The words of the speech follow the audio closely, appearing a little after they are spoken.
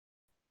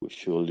will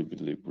surely be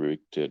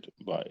liberated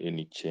by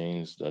any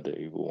chains that the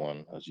evil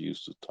one has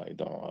used to tie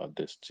down our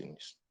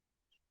destinies.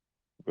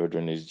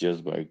 Brethren, it's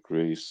just by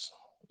grace,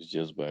 it's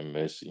just by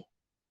mercy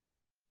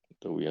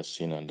that we are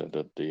seen under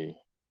that day,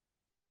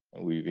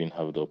 and we even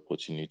have the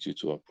opportunity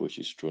to approach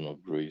His throne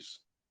of grace.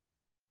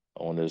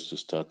 I want us to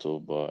start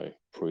off by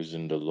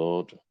praising the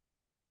Lord,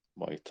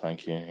 by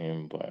thanking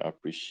Him, by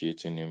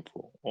appreciating Him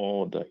for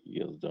all that He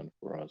has done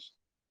for us.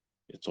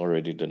 It's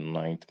already the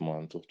 9th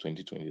month of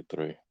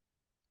 2023.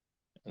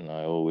 And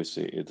I always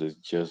say it is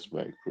just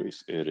by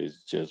grace. It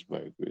is just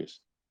by grace.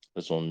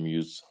 Let's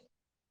unmute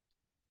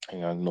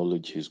and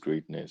acknowledge His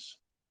greatness.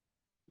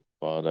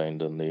 Father, in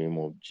the name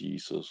of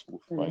Jesus, we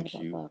thank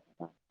you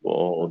for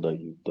all that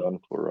you've done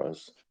for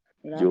us.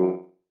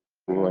 Jehovah,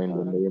 in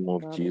the name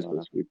of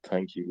Jesus, we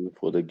thank you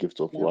for the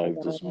gift of life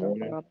this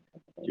morning.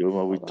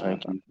 Jehovah, we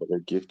thank you for the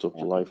gift of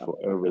life for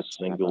every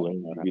single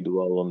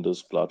individual on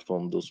this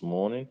platform this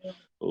morning.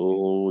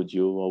 Oh,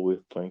 Jehovah, we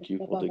thank you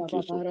for the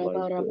gift of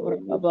life for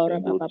every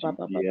single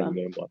GPN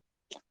member.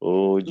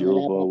 Oh,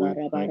 Jehovah,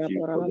 we thank you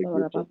for the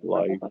gift of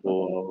life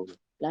for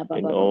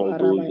and all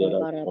those that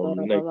are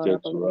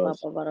connected to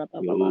us.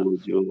 Oh,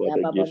 Jehovah,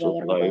 the gift of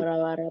life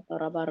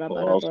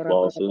for our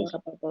spouses,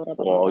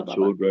 for our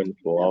children,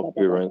 for our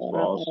parents, for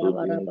our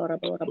siblings.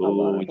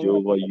 Oh,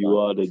 Jehovah, you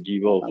are the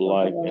giver of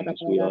life, and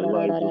as we are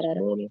alive this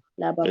morning,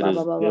 it is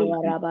just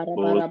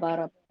because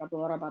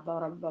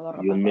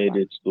you made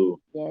it so.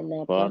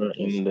 Father,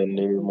 in the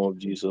name of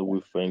Jesus,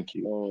 we thank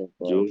you.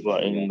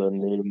 Jehovah, in the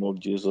name of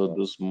Jesus,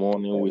 this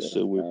morning we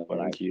say we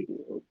thank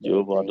you.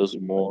 Jehovah, this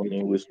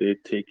morning we say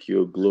take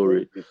your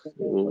glory.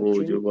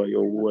 Oh, Jehovah,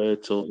 your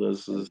word tells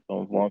us in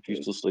Psalm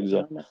 156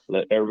 that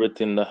let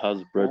everything that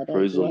has breath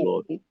praise the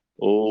Lord.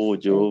 Oh,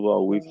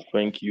 Jehovah, we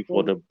thank you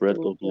for the breath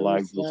of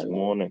life this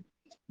morning.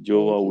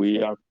 Jehovah,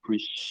 we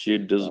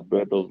appreciate this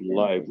breath of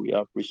life. We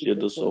appreciate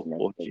this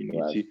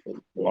opportunity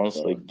once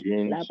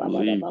again to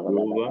live,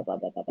 Jehovah.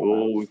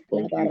 Oh, we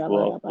thank you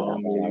for our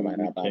family.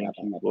 We thank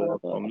you for our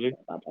family.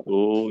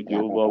 Oh,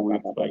 Jehovah, we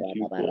thank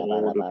you for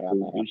all the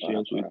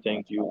provisions. We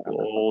thank you for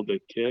all the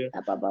care.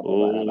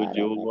 Oh,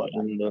 Jehovah,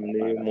 in the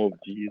name of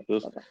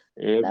Jesus,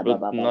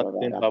 but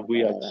nothing have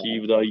we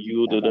achieved that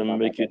you didn't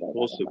make it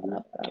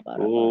possible.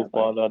 Oh,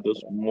 Father,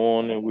 this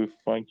morning we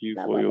thank you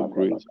for your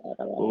grace.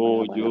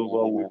 Oh,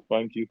 Jehovah, we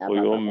thank you for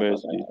your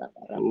mercy.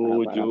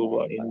 Oh,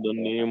 Jehovah, in the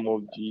name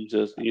of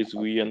Jesus, is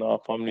we and our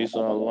families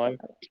are alive.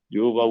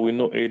 Jehovah, we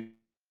know it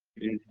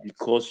is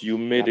because you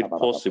made it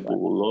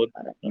possible, Lord.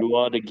 You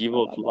are the giver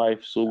of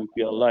life. So if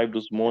we are alive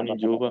this morning,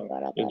 Jehovah,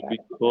 it's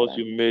because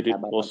you made it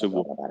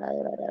possible.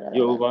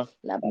 Jehovah,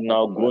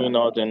 now going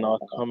out and now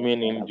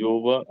coming in,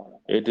 Jehovah.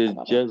 It is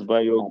just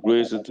by your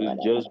grace, it is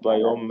just by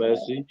your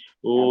mercy.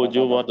 Oh,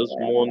 Jehovah, this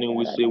morning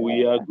we say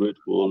we are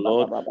grateful,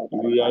 Lord.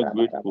 We are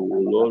grateful,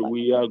 Lord.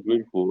 We are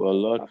grateful,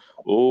 Lord.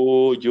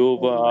 Oh,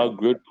 Jehovah, our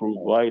great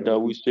provider,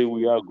 we say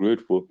we are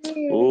grateful.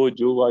 Oh,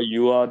 Jehovah,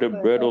 you are the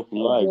bread of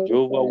life.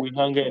 Jehovah, we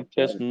hunger and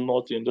thirst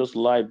not in this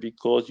life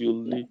because you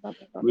live.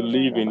 We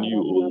live in you,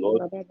 oh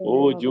Lord.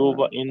 Oh,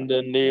 Jehovah, in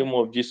the name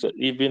of Jesus,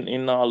 even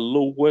in our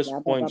lowest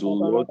point, oh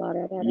Lord,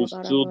 you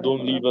still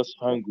don't leave us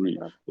hungry.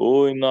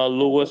 Oh, in our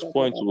lowest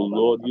point, oh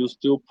Lord, you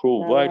still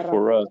provide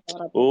for us.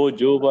 Oh,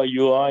 Jehovah,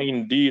 you are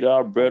indeed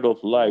our bread of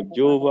life.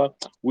 Jehovah,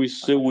 we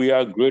say we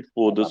are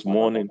grateful this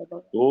morning.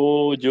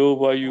 Oh,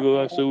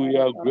 Jehovah, say we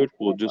are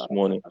grateful this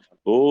morning.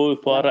 Oh,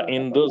 Father,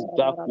 in this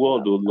dark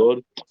world, oh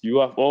Lord, you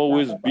have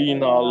always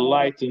been our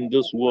light in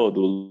this world,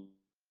 oh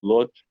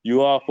Lord.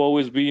 You have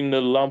always been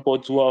the lamp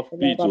unto our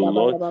feet, oh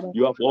Lord.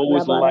 You have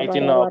always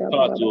lightened our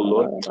path, oh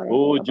Lord.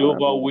 Oh,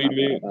 Jehovah,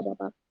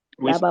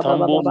 we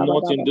stumble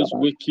not in this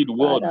wicked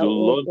world, O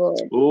Lord.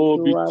 Oh,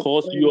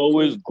 because you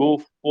always go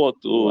forth,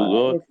 O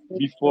Lord,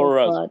 before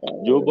us.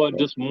 Jehovah,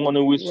 this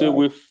morning we say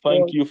we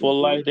thank you for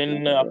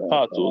lighting our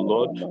path, O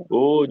Lord.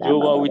 Oh,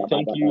 Jehovah, we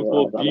thank you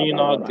for being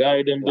our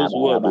guide in this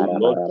world, O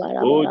Lord.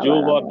 Oh,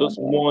 Jehovah, this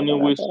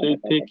morning we say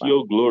take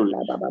your glory.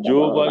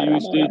 Jehovah, you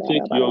say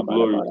take your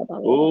glory.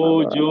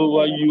 Oh,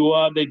 Jehovah, you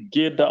are the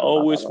gate that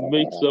always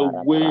makes a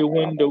way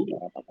when the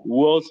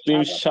world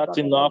seems shut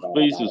in our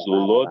faces, O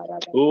Lord.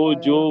 Oh,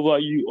 Jehovah,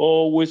 you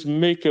always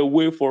make a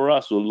way for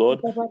us, oh Lord.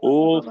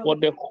 Oh, for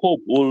the hope,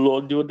 oh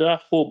Lord,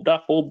 that hope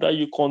that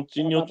you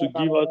continue to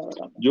give us.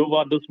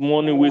 Jehovah, this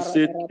morning we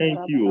say thank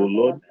you, oh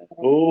Lord.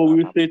 Oh,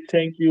 we say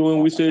thank you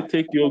and we say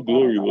take your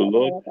glory, oh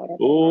Lord.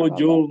 Oh,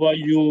 Jehovah,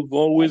 you've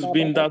always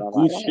been that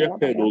good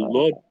shepherd, oh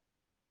Lord.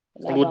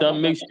 Oh, that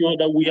make sure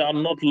that we are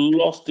not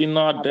lost in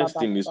our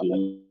destinies, oh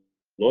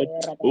Lord.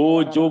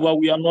 Oh, Jehovah,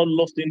 we are not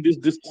lost in this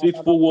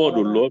deceitful world,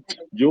 oh Lord.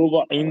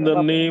 Jehovah, in the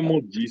name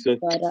of Jesus,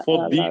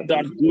 for being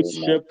that good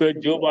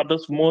shepherd, Jehovah,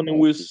 this morning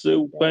we say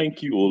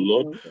thank you, oh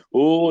Lord.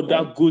 Oh,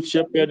 that good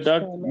shepherd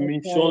that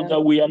ensures that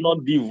we are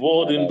not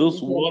devoured in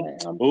this world.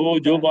 Oh,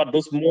 Jehovah,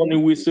 this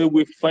morning we say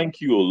we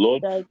thank you, oh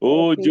Lord.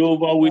 Oh,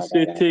 Jehovah, we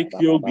say take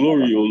your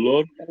glory, oh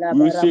Lord.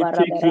 We say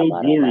take your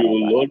glory,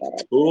 oh Lord.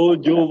 Oh,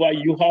 Jehovah,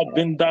 you have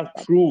been that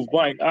true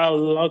vine.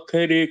 Allah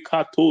kere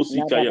kato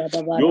sikaya.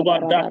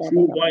 Jehovah, that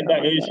true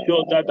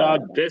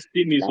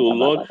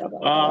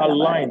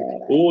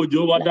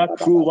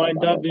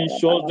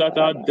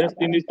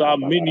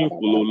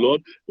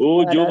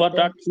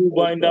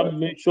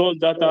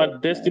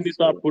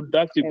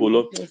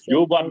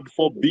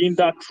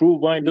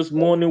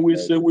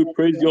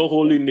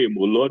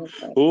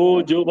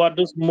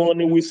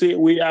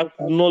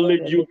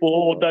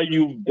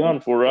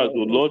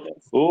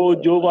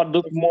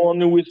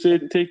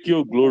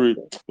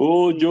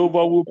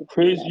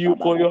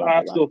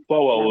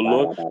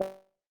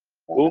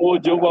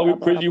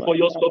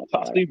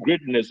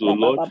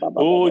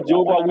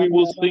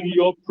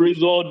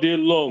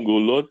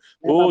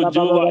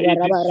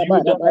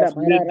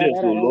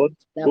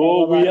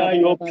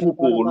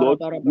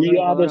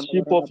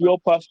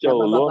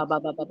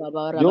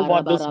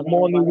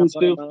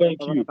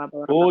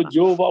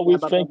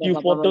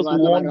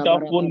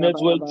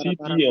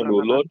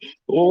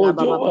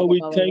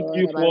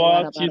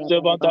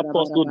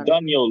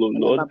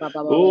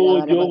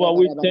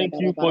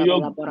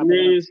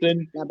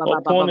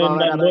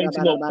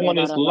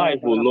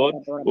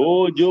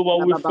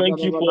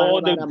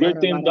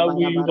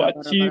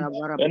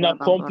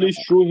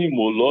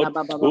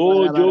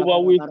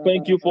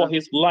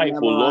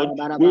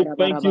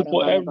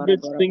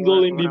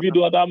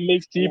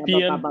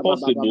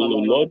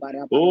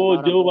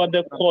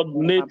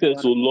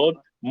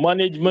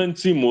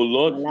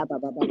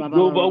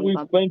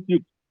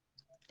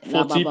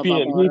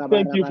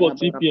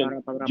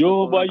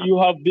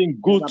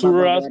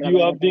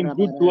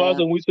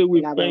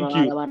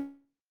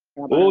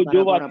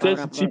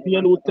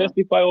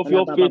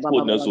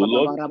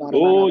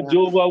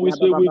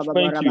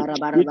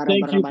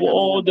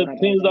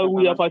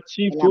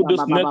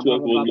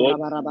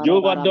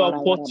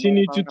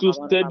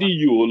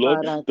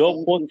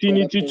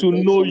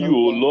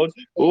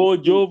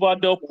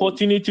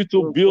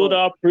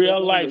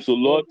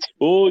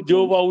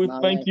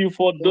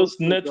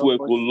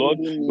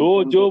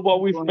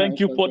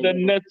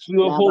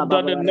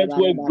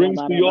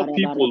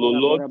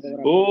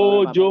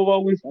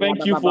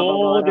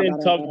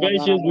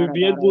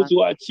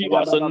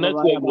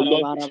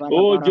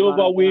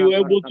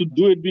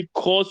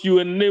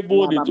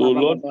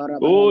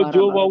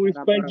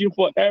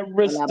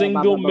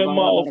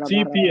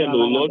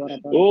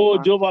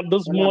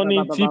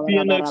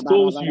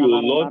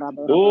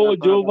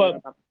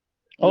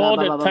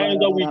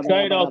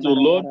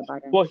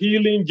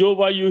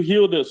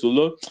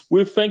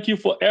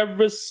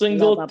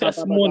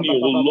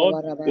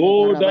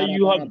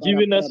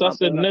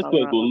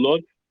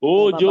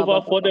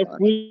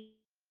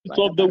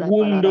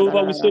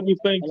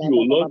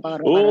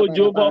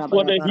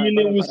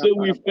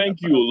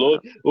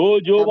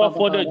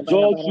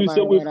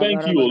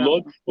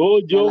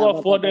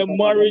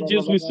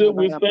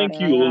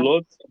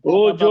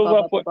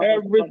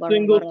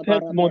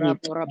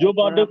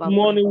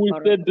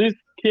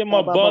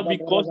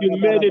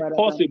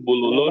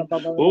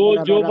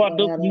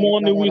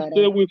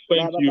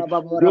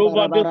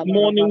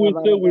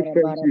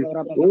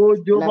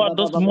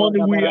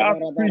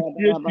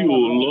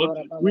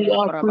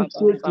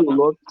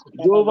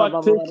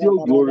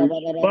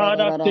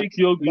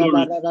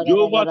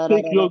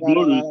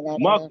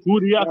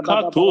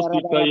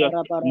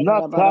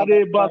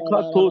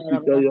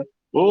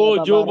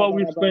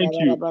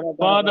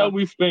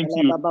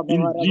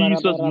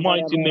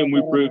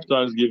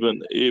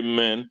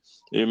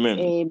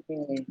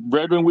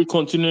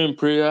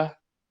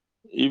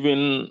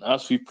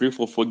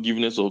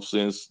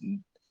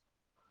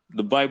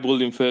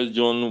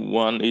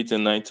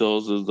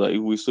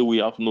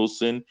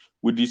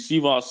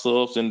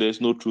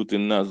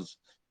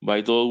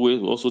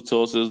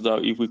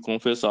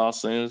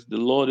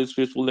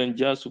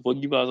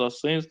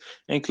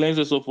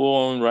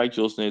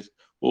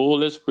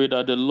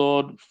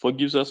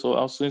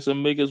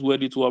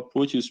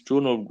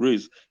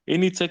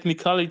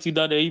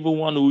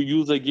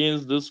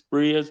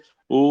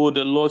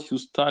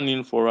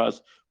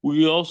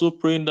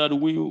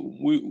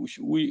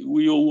we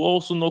will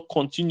also not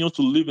continue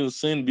to live in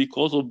sin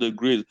because of the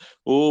grace.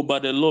 Oh,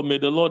 but the Lord, may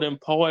the Lord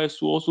empower us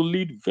to also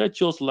lead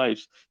virtuous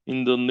lives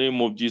in the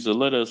name of Jesus.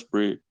 Let us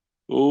pray.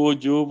 Oh,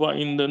 Jehovah,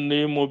 in the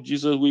name of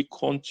Jesus, we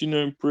continue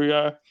in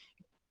prayer.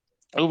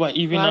 Over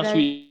even as Father,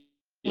 we ask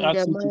you to in forgive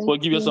the us our mighty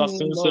sins and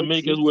make name us of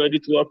ready to Jesus,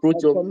 approach your I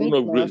throne of commit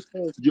grace. my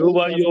sins Jehovah,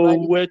 in the your blood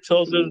word to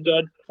tells us you.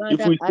 that if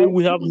Father, we say I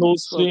we have no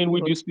plead for sin,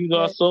 we deceive forgiveness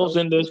ourselves of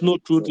and there's no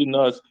truth everything. in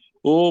us.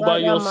 Oh,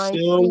 but Father, your my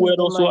still sins word and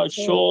also my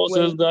thoughts, assures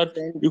us words, that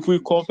and if we deeds,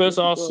 confess oh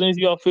our God. sins,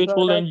 you are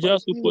faithful Father, and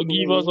just to forgive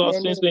forgive us me in our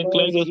sins and anyone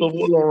cleanse us of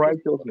all sin, oh God.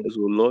 unrighteousness,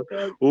 oh Lord.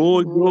 Forgive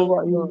Oh, me, oh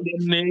Jehovah, in God. the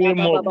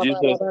name of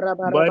Jesus,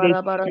 by the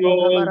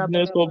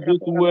pureness of this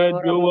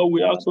word, Jehovah,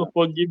 we ask for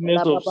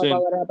forgiveness of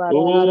sin.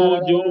 Oh,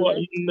 Jehovah,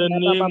 in the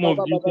name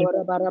of Jesus,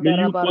 may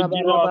you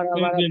forgive our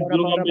sins and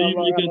Jehovah, may you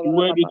make us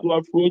ready to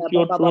approach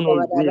your throne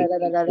of grace.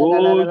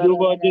 Oh,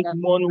 Jehovah, this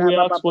morning we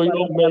ask for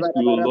your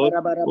mercy, oh Lord.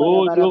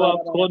 Oh, Jehovah,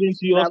 according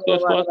to your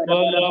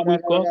steadfast love, we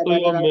come to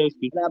your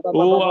mercy.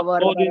 Oh,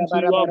 according to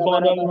your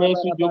abundant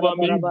mercy, Jehovah,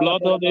 may you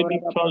blot out every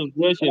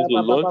transgressions, O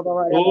Lord.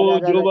 Oh,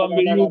 Jehovah,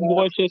 may you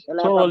wash us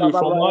thoroughly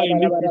from our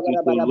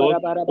iniquities, O Lord.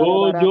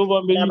 Oh,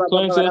 Jehovah, may you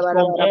cleanse us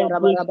from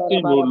every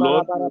sin, O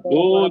Lord.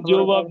 Oh,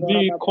 Jehovah,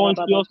 be it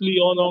consciously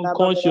or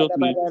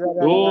unconsciously.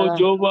 Oh,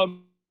 Jehovah,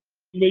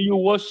 may you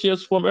wash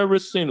us from every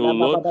sin, O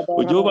Lord.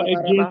 For Jehovah,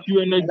 against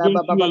you and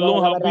against you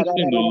alone have we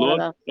sinned, O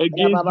Lord.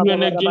 Against you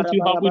and against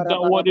you have we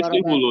done what is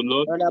evil, O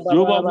Lord.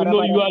 Jehovah, we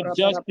know you are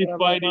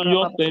justified in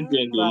your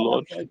sentence, O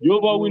Lord.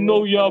 Jehovah, we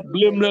know you are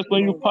blameless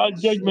when you pass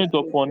judgment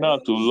upon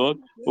us, O Lord.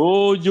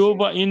 Oh,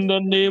 Jehovah, in the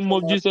name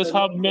of Jesus,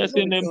 have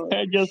mercy and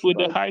purge us with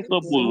the height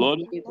of, O Lord,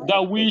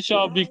 that we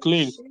shall be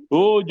clean.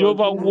 Oh,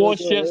 Jehovah,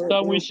 wash us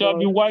that we shall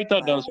be whiter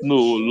than snow,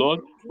 O Lord.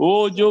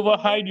 Oh, Jehovah,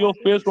 hide your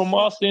face from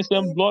our sins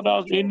and blot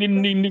out any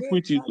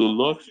iniquities, O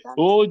Lord.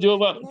 Oh,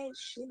 Jehovah,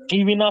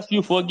 even as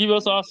you forgive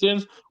us our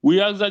sins, we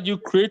ask that you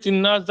create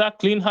in us that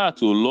clean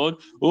heart, O Lord.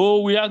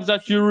 Oh, we ask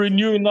that you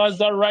renew in us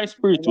that right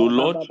spirit, O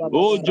Lord.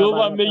 Oh,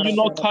 Jehovah, may you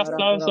not cast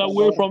us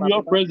away from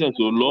your presence,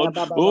 O Lord.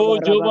 Oh,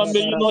 Jehovah,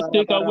 may you not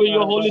take away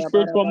your Holy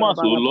Spirit from us,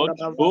 O Lord.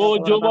 Oh,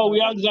 Jehovah,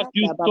 we ask that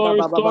you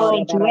restore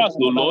unto us,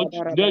 O Lord,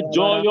 the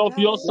joy of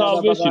your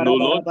salvation, O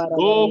Lord.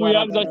 Oh, we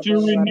ask that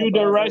you renew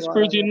the right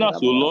spirit in us,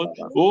 O Lord.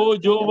 Oh,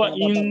 Jehovah,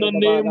 in the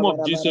name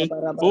of Jesus.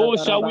 Oh,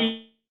 shall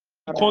we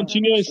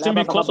continue in sin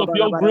because of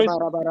your grace?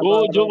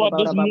 Oh, Jehovah,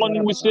 this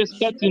morning we say,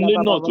 certainly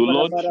not, O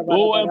Lord.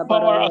 Oh,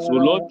 empower us, O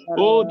Lord.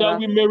 Oh, that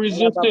we may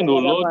resist sin, O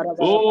Lord.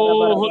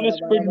 Oh, Holy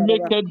Spirit,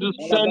 make a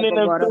discerning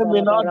and firm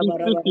in our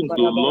decisions,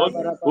 O Lord.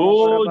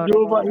 Oh,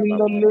 Jehovah, in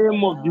the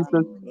name of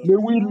Jesus, may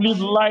we live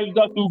lives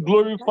that will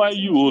glorify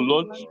you, O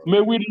Lord.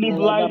 May we live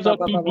lives that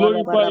will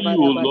glorify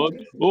you, O Lord.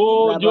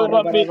 Oh,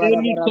 Jehovah, may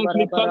any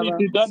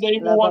technicality that the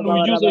evil one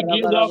will use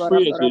against our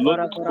prayers, O Lord.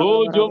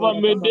 Oh, Jehovah,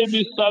 may they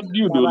be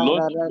subdued, O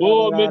Lord.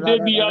 Oh, may they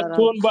be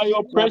atoned by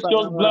your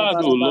precious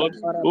blood, O Lord.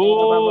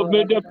 Oh,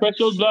 may the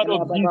precious blood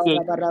of Jesus,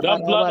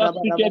 that blood that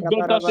speaketh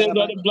better things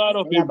than the blood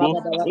of Abel.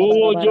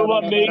 Oh,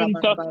 Jehovah, may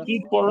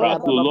intercede for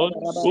us, O Lord.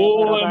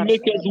 Oh, and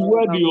make us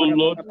worthy, O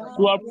Lord,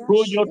 to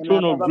approach your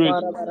throne of grace.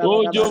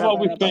 Oh, Jehovah,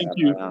 we thank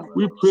you.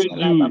 We praise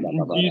you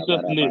in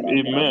Jesus' name.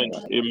 Amen.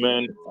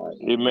 Amen.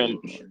 Amen.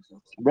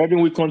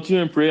 Brethren, we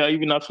continue in prayer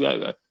even as we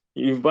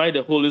invite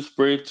the Holy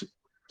Spirit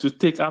to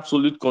take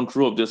absolute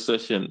control of this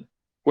session.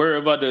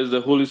 Wherever there is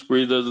the Holy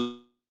Spirit, there's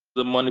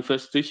the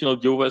manifestation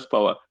of Jehovah's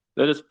power.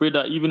 Let us pray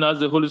that even as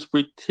the Holy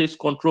Spirit takes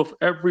control of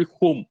every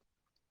home,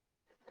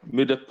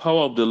 may the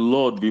power of the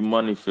Lord be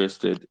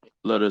manifested.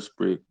 Let us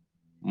pray.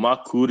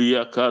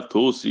 Makuria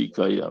katosi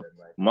kaya.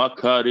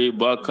 Makare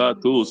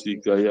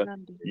bakatosi kaya.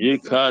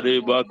 Yekare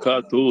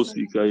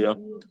bakatosi kaya.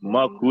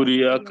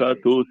 Makuria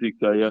katosi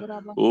kaya.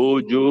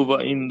 Oh Jehovah,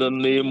 in the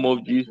name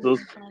of Jesus,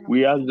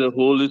 we ask the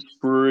Holy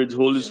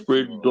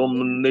Spirit,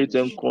 dominate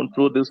and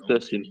control this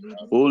session.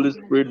 Holy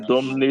Spirit,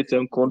 dominate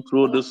and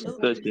control this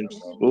session.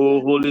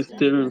 Oh Holy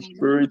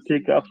Spirit,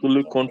 take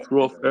absolute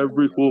control of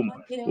every home.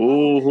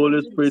 Oh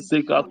Holy Spirit,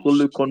 take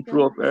absolute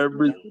control of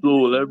every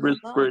soul, every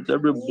spirit,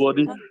 every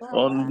body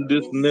on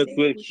this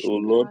network, oh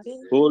Lord.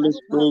 Holy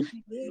Spirit,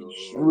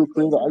 we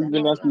pray that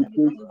even as we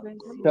take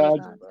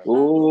charge,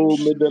 oh,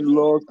 may the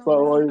Lord's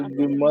power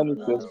be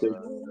manifested.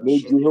 May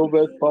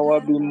Jehovah's power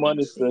be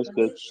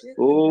manifested.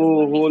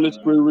 Oh, Holy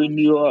Spirit,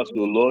 renew us,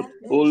 oh Lord.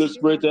 Holy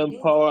Spirit,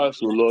 empower us,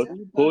 oh Lord.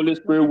 Holy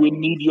Spirit, we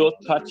need your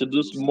touch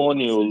this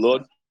morning, oh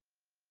Lord.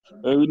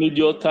 And we need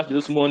your touch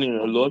this morning,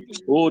 oh Lord.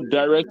 Oh,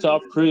 direct our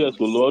prayers,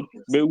 oh Lord.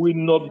 May we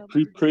not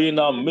be praying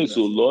our midst,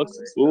 oh Lord.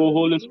 Oh,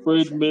 Holy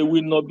Spirit, may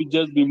we not be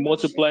just be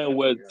multiplying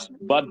words,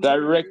 but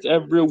direct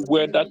every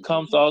word that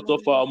comes out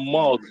of our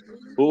mouth.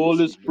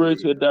 Holy Spirit,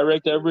 we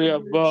direct every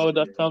vow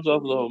that comes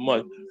out of our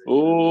mouth.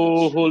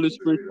 Oh, Holy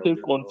Spirit,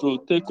 take control,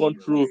 take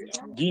control.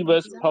 Give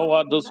us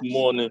power this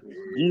morning.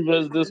 Give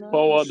us this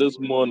power this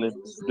morning.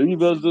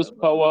 Give us this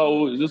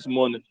power this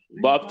morning.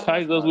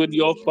 Baptize us with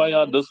your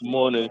fire this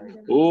morning.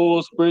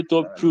 Oh, Spirit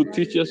of truth,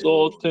 teach us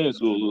all things,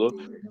 oh Lord.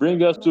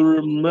 Bring us to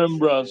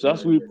remembrance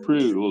as we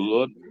pray, oh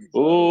Lord.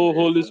 Oh,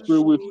 Holy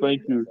Spirit, we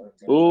thank you.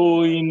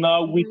 Oh, in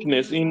our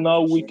weakness, in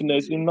our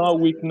weakness, in our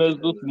weakness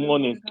this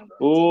morning.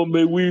 Oh,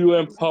 may you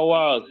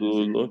empower us, oh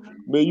Lord.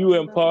 May you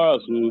empower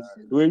us, oh.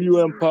 May you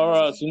empower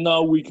us in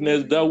our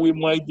weakness that we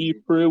might be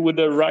pray with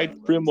the right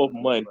frame of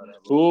mind.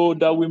 Oh,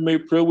 that we may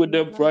pray with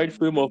the right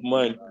frame of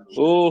mind.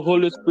 Oh,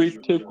 Holy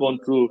Spirit, take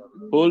control.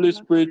 Holy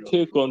Spirit,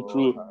 take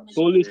control.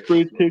 Holy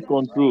Spirit, take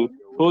control.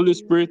 Holy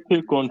Spirit,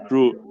 take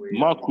control.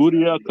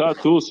 Makuria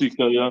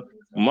katosikaya.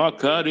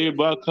 Makare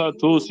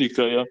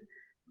bakatosikaya.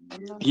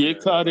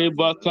 Yekare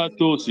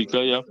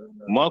bakatosikaya.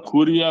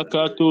 Makuria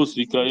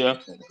katosikaya.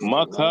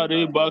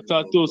 Makare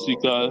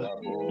bakatosikaya.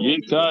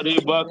 Yekare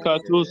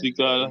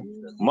bakatosikaya.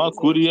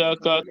 Makuria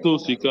kato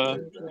sika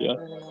ya.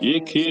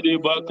 Yekere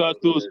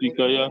bakato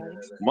sika ya.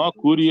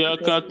 Makuria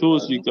kato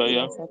sika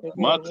ya.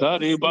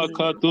 Makare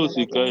bakato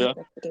sika ya.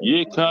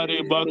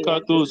 Yekare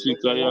bakato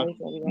sika ya.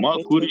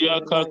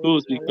 Makuria kato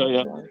sika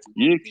ya.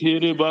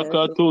 Yekere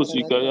bakato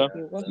sika ya.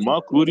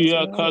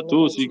 Makuria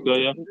kato sika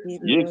ya.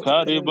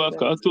 Yekare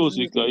bakato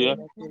sika ya.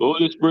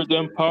 Holy Spirit,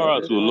 empower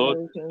us, O Lord.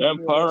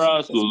 Empower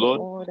us, O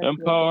Lord.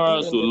 Empower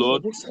us, O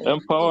Lord.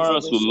 Empower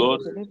us, O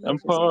Lord.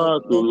 Empower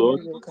us, O Lord.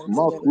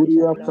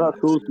 Makuria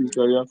kato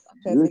sikaya.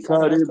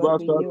 Yekare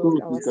bakato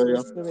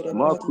sikaya.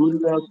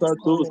 Makuria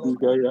kato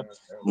sikaya.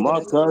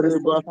 Makare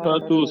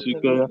bakato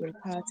sikaya.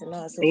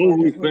 Oh,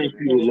 we thank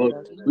you, O Lord.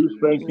 We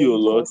thank you, O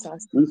Lord.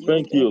 We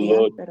thank you, O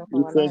Lord.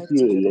 We thank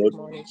you, O Lord.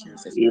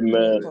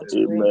 Amen.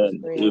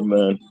 Amen.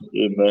 Amen.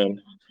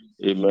 Amen.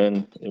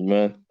 Amen.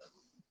 Amen.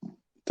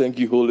 Thank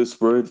you, Holy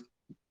Spirit.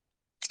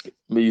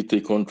 May you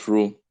take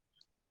control.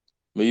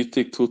 May you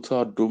take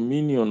total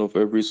dominion of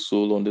every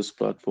soul on this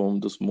platform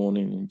this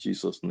morning in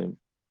Jesus' name.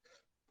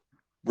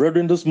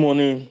 Brethren, this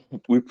morning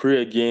we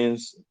pray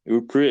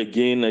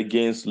again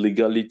against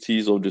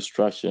legalities of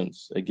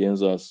distractions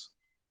against us.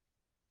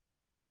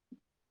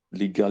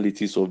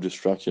 Legalities of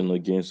distraction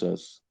against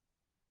us.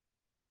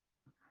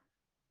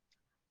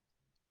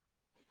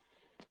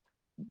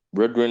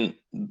 Brethren,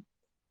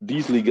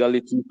 these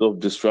legalities of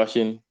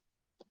distraction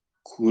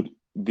could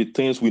be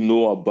things we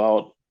know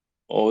about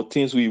or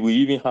things we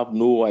even have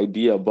no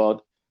idea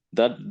about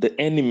that the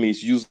enemy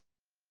is using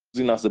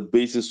as a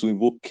basis to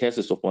invoke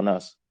curses upon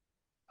us.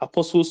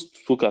 Apostles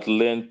spoke at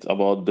length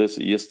about this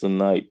yesterday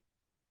night.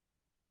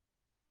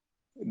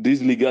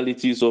 These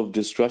legalities of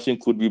distraction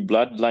could be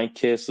bloodline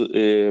curse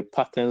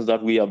patterns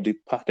that we have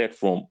departed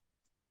from.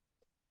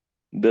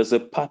 There's a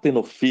pattern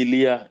of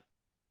failure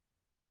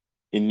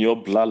in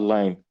your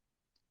bloodline,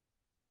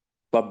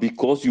 but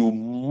because you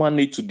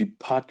manage to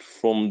depart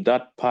from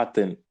that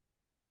pattern,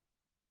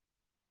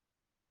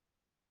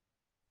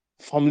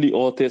 family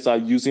altars are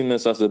using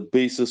this as a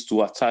basis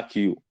to attack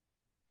you.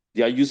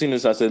 They are using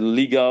this as a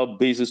legal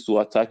basis to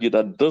attack you,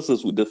 that this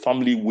is with the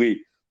family way.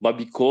 But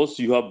because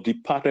you have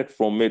departed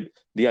from it,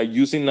 they are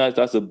using that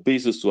as a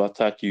basis to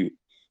attack you.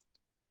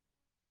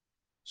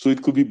 So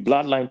it could be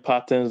bloodline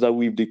patterns that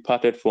we've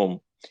departed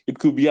from. It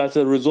could be as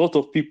a result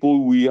of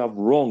people we have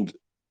wronged.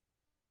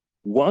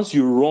 Once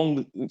you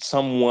wrong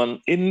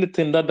someone,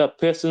 anything that that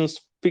person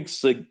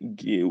speaks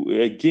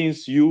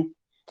against you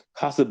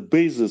has a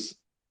basis,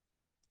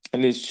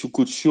 and it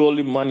could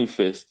surely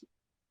manifest.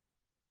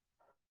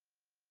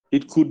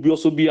 It could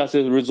also be as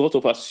a result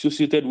of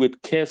associated with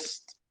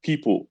cursed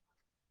people.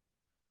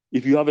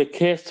 If you have a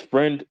cursed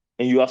friend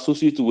and you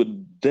associate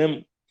with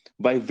them,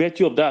 by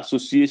virtue of that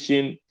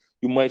association,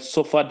 you might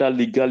suffer that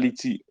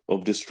legality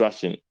of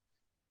distraction.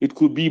 It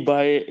could be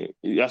by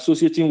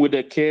associating with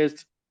a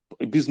cursed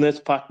business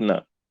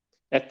partner,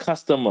 a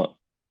customer.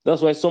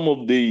 That's why some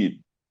of these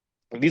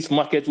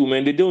market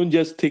women, they don't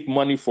just take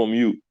money from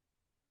you.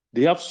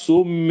 They have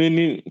so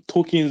many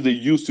tokens they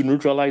use to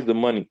neutralize the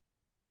money.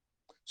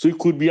 So it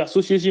could be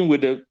association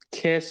with a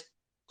cursed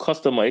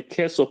customer, a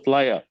cursed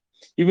supplier,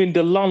 even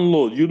the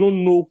landlord. You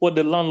don't know what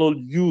the landlord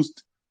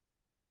used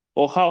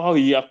or how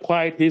he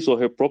acquired his or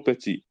her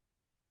property.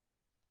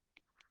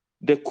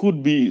 There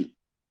could be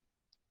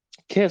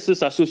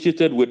curses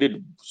associated with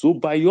it. So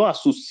by your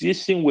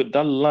association with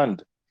that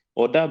land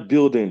or that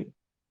building,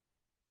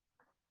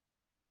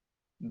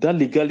 that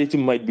legality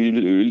might be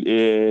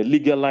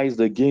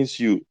legalized against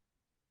you.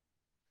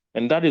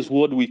 And that is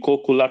what we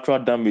call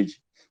collateral damage.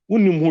 But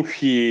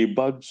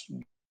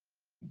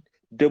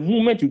the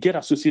moment you get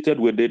associated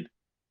with it,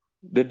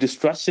 the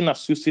distraction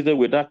associated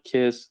with that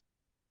curse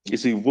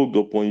is invoked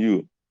upon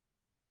you.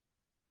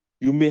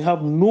 You may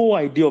have no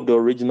idea of the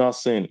original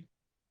sin.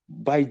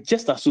 By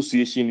just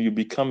association, you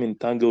become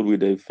entangled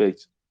with the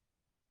effect.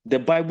 The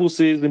Bible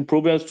says in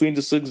Proverbs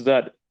 26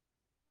 that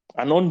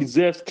an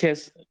undeserved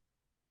curse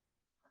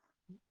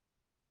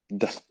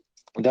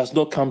does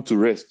not come to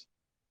rest.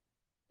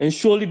 And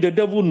surely the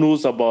devil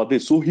knows about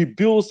this. So he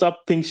builds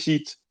up pink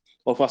sheet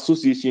of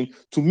association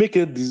to make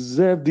it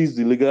deserve these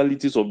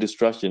illegalities of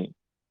distraction.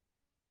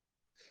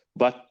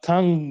 But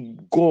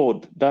thank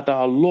God that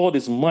our Lord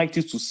is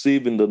mighty to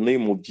save in the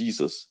name of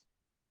Jesus.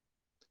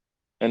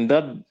 And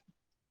that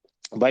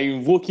by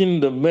invoking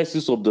the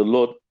mercies of the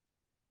Lord,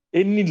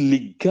 any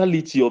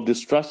legality of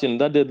distraction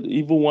that the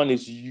evil one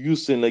is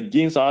using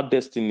against our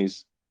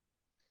destinies,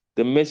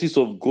 the mercies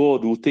of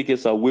God will take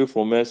us away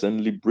from us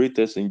and liberate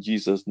us in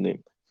Jesus'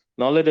 name.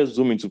 Now let us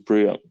zoom into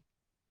prayer.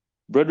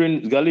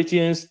 Brethren,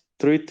 Galatians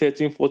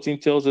 3:13-14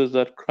 tells us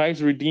that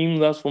Christ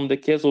redeemed us from the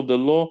curse of the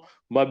law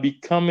by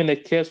becoming a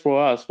curse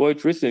for us. For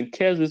it's written,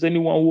 curse is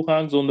anyone who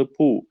hangs on the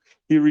pole.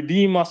 He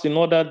redeemed us in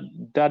order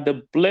that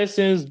the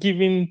blessings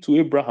given to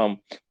Abraham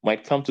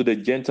might come to the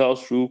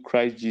Gentiles through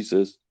Christ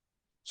Jesus,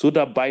 so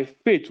that by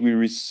faith we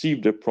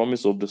receive the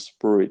promise of the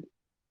Spirit.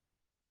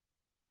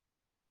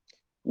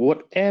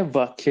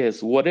 Whatever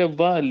curse,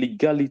 whatever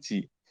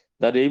legality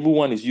that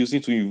everyone is using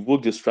to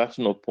invoke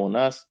distraction upon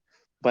us,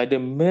 by the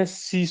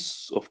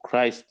mercies of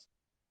Christ,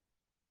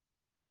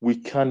 we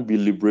can't be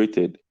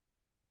liberated.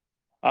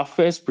 Our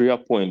first prayer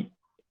point,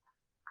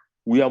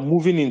 we are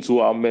moving into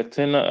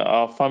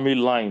our family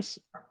lines.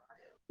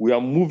 We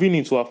are moving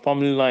into our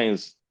family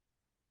lines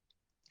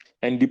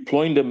and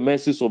deploying the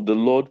mercies of the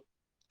Lord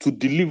to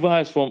deliver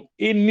us from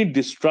any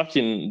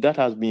distraction that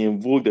has been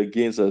invoked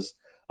against us.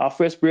 Our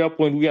first prayer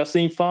point, we are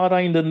saying, Father,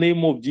 in the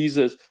name of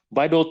Jesus,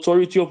 by the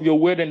authority of your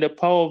word and the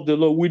power of the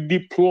Lord, we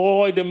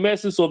deploy the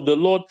mercies of the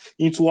Lord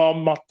into our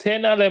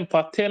maternal and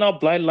paternal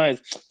bloodlines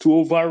to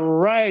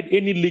override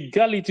any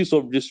legalities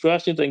of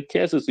distractions and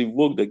curses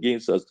invoked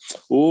against us.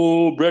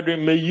 Oh,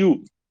 brethren, may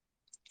you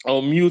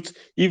unmute,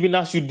 even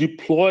as you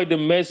deploy the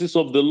mercies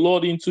of the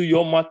Lord into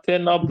your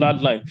maternal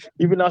bloodline,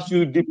 even as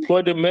you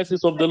deploy the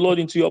mercies of the Lord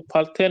into your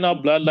paternal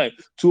bloodline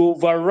to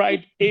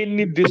override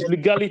any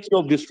dislegality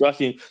of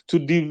distraction, to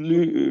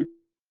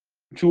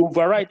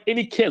override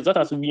any case that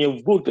has been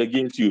invoked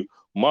against you.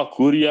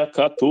 Makuria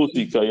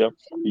katosikaya,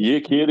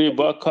 yekere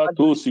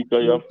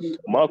bakatosikaya,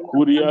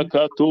 makuria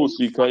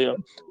katosikaya,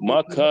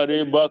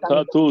 makare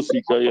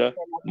bakatosikaya,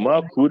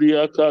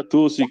 makuria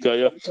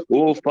katosikaya.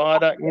 Oh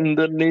Father, in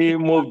the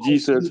name of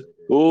Jesus.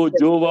 Oh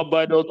Jehovah,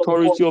 by the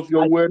authority of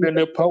your word and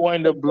the power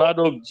and the blood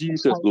of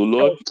Jesus, oh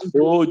Lord.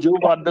 Oh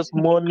Jehovah, this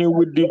morning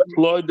we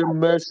deploy the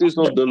mercies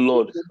of the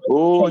Lord.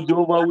 Oh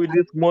Jehovah,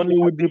 this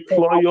morning we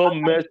deploy your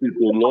mercies,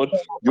 oh Lord.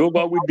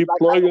 Jehovah, we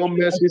deploy your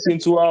mercies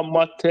into our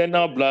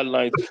maternal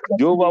bloodlines.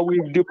 Jehovah,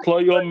 we deploy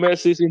your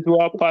mercies into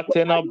our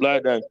paternal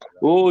bloodlines.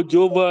 Oh,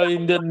 Jehovah,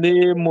 in the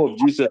name of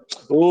Jesus.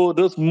 Oh,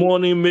 this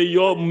morning, may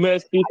your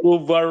mercy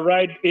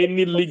override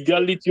any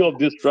legality of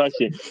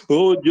distraction.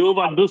 Oh,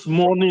 Jehovah, this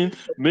morning,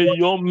 may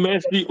your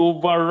mercy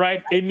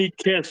override any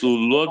curse, oh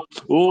Lord.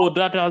 Oh,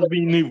 that has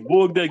been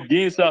invoked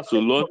against us, oh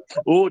Lord.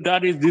 Oh,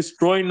 that is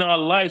destroying our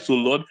lives, oh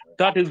Lord.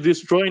 That is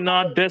destroying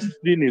our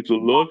destiny, oh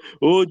Lord.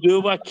 Oh,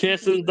 Jehovah,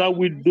 curses that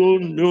we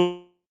don't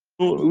know,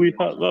 we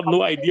have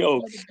no idea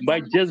of,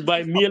 by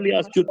merely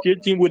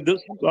associating with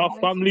this, our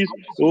families.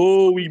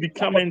 Oh, we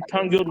become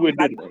entangled with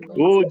it.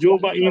 Oh,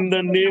 Jehovah, in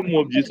the name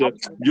of Jesus,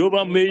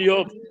 Jehovah, may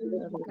your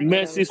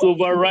mercies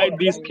override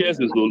these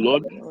cases, oh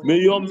Lord. May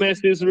your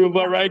mercies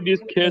override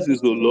these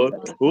cases, oh Lord.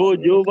 Oh,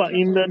 Jehovah,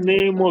 in the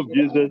name of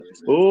Jesus.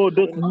 Oh,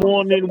 this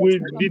morning we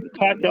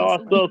detach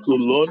ourselves, oh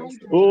Lord.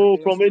 Oh,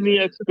 from any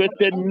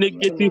expected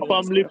negative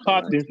family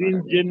patterns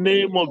in the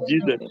name of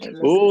Jesus.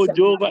 Oh,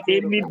 Jehovah,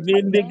 any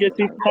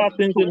negative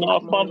patterns in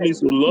our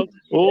families, oh Lord.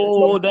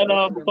 Oh, that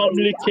our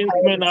family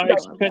kinsmen are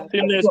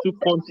expecting us to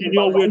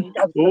continue with.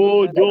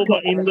 Oh,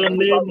 Jehovah, in the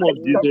name of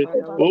Jesus.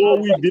 Oh,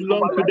 we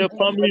belong to the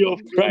family of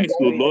Christ,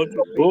 oh Lord.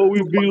 Oh,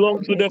 we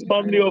belong to the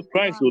family of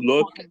Christ, oh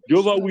Lord.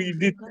 Jehovah, we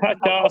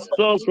detach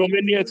ourselves from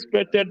any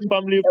expected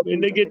family,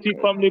 negative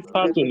family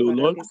pattern, oh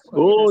Lord.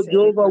 Oh,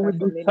 Jehovah, we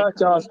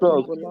detach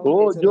ourselves.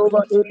 Oh,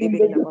 Jehovah, any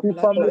negative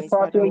family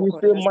pattern, we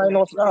say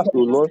minus us, oh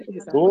Lord.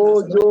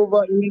 Oh,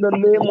 Jehovah, in the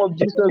name of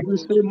Jesus, we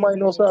say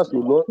minus us, oh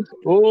Lord.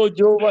 Oh,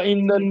 Jehovah,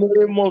 in the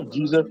name of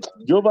Jesus.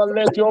 Jehovah,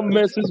 let your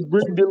message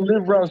bring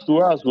deliverance to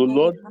us, oh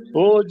Lord.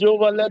 Oh,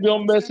 Jehovah, let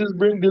your message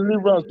bring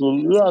deliverance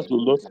to us, oh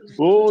Lord.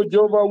 Oh,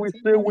 Jehovah, we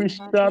say we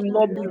shall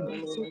not be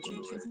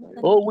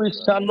Oh, we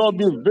shall not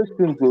be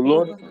victims, O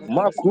Lord.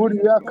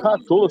 Makuria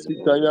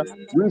katosikaya.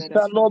 We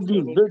shall not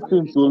be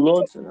victims, O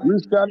Lord. We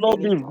shall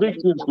not be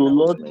victims, O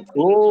Lord.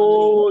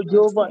 Oh,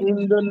 Jehovah,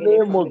 in the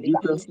name of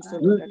Jesus,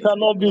 we shall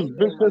not be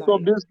victims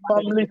of this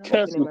family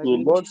curses, O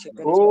Lord.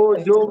 Oh,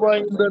 Jehovah,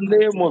 in the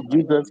name of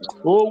Jesus.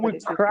 Oh, we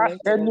crash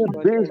any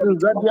basis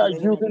that they are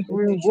using to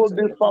invoke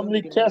these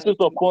family curses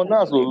upon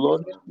us, O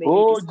Lord.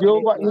 Oh,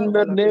 Jehovah, in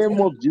the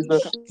name of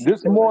Jesus.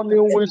 This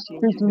morning we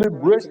speak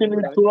liberation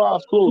into our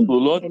souls, O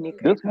Lord.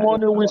 This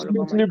morning we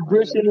speak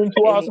liberation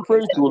into our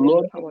spirits, O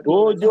Lord.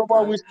 Oh,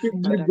 Jehovah, we speak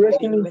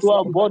liberation into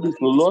our bodies,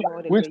 O Lord.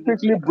 We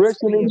speak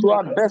liberation into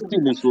our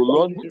destinies, O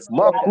Lord.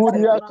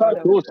 Makuria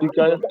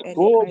katosikaya.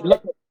 Oh,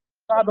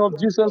 blood of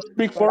Jesus,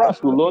 speak for us,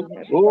 O Lord.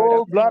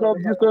 Oh, blood of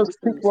Jesus,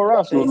 speak for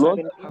us, O Lord.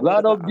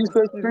 Blood of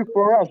Jesus, speak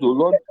for us, O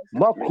Lord.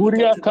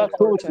 Makuria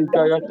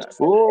katosikaya.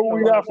 Oh,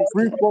 we are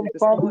free from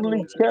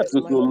family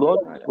curses, O Lord.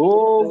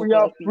 Oh, we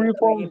are free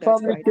from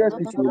family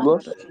curses, O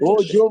Lord.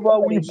 Oh, Jehovah,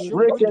 we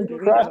break and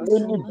crash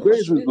any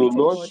bases, O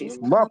Lord.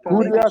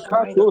 Makuria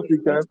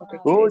katosika.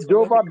 Oh,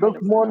 Jehovah,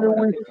 this morning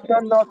we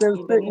stand out and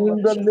say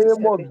in the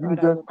name of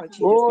Jesus.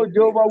 Oh,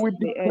 Jehovah, we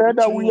declare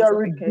that we are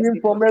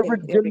redeemed from every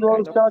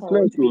generational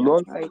curse, O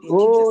Lord.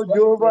 Oh,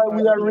 Jehovah,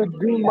 we are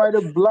redeemed by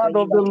the blood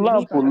of the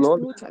Lamb, O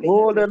Lord.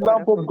 Oh, the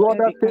Lamb of God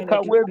that take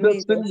away the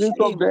sins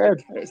of the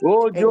earth.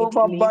 Oh,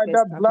 Jehovah, by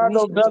the blood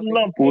of that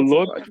Lamb, O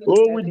Lord.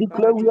 Oh, we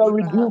declare we are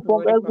redeemed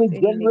from every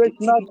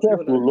generational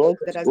curse, O Lord.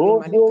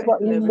 Oh, Jehovah,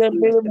 in the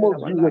name of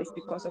Jesus.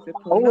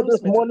 Oh,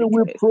 this morning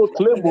we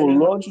proclaim, oh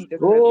Lord.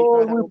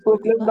 Oh, we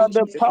proclaim that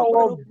the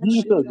power of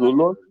Jesus, oh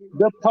Lord.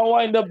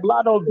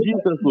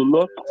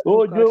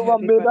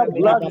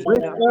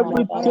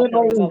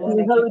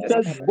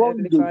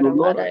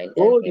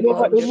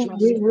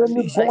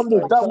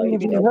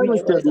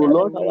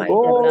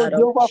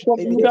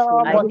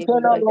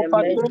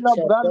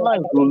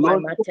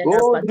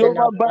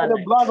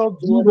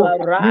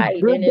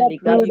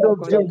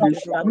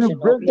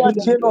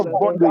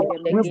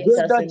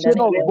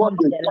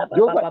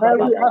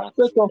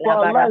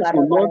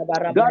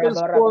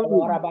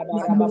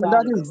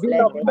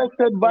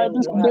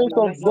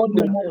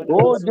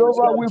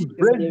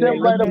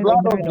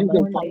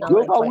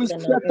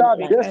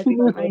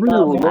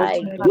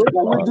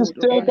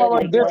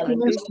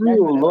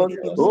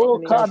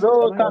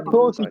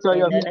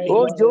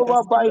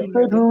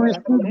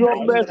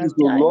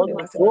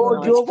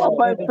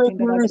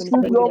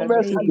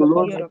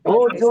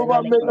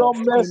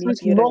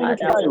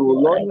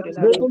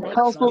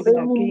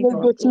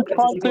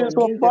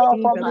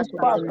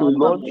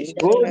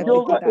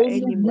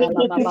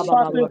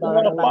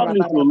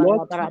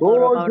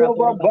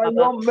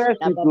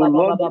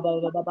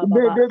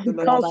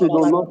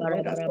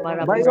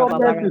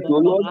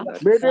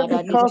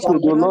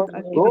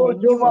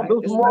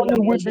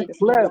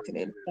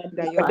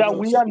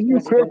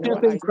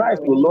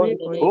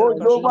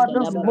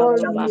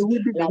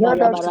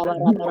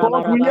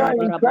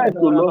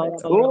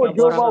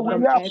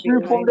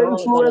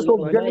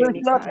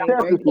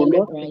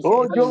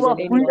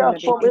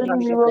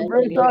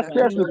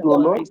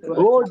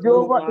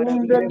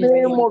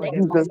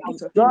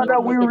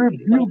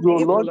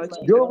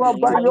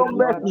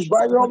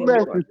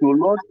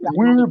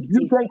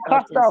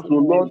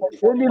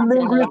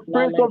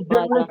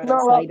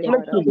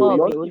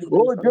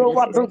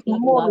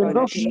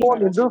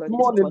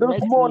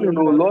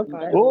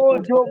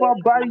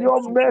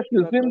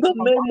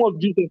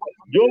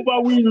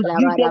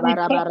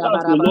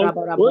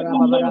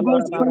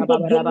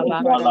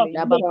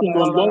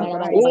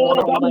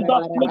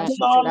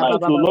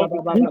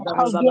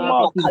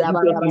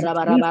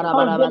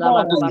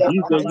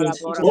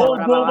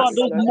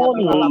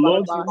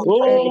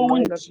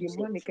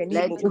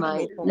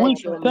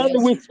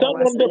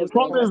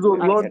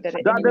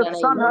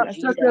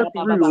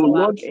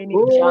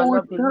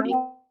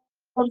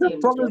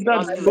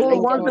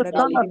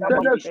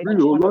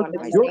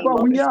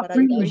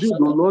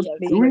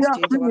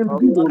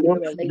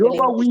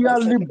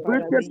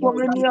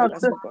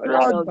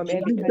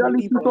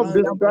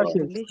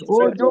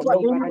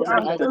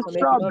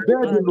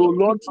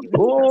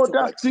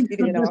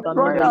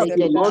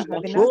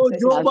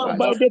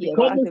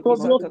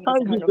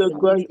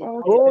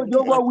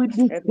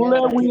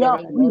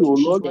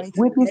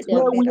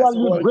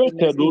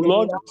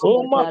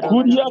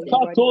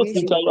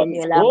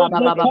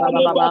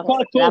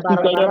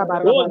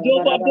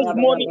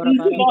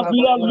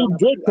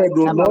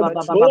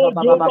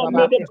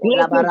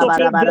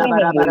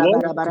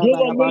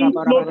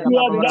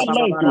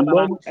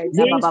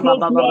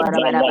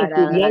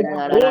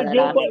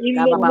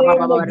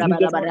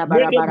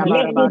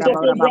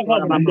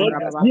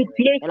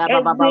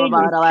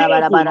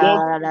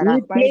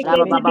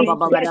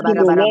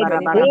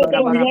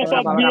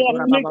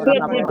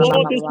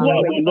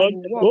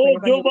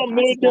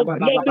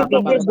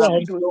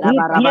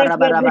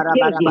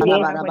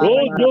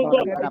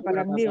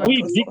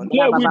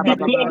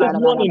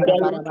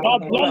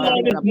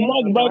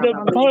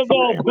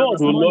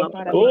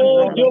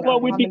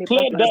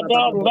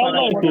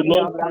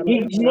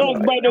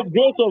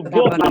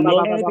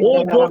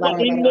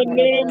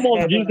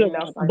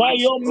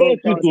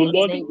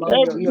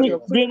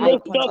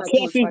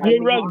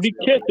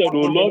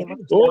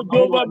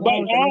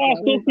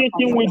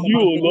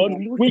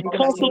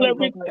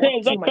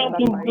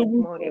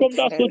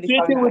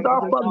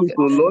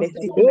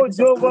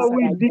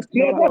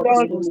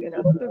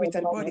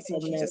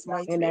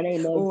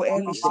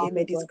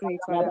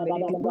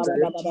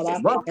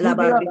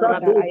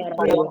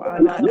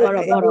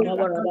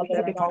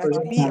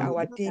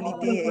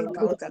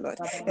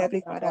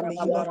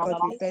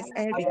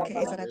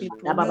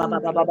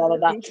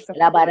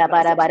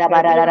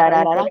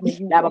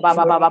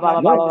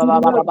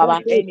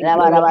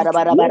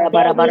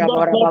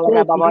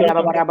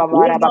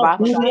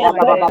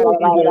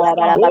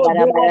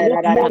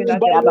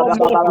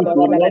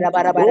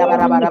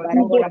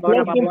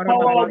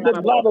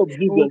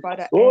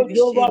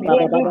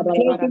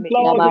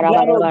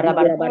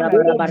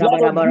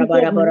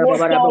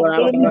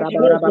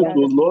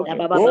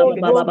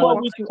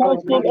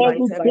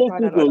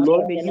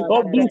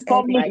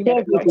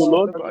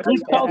 Lord. God, We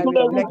and I cancel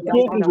every reflect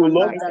it in cases, O our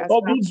Lord, lives as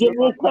of we these keep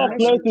our generational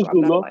connection to cleanses, O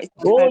our Lord. lives.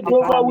 Oh, Heavenly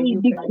Father, Jehovah, may we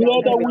you bring an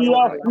declare that end to we it,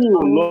 are Lord. free,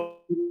 O Oh, Lord.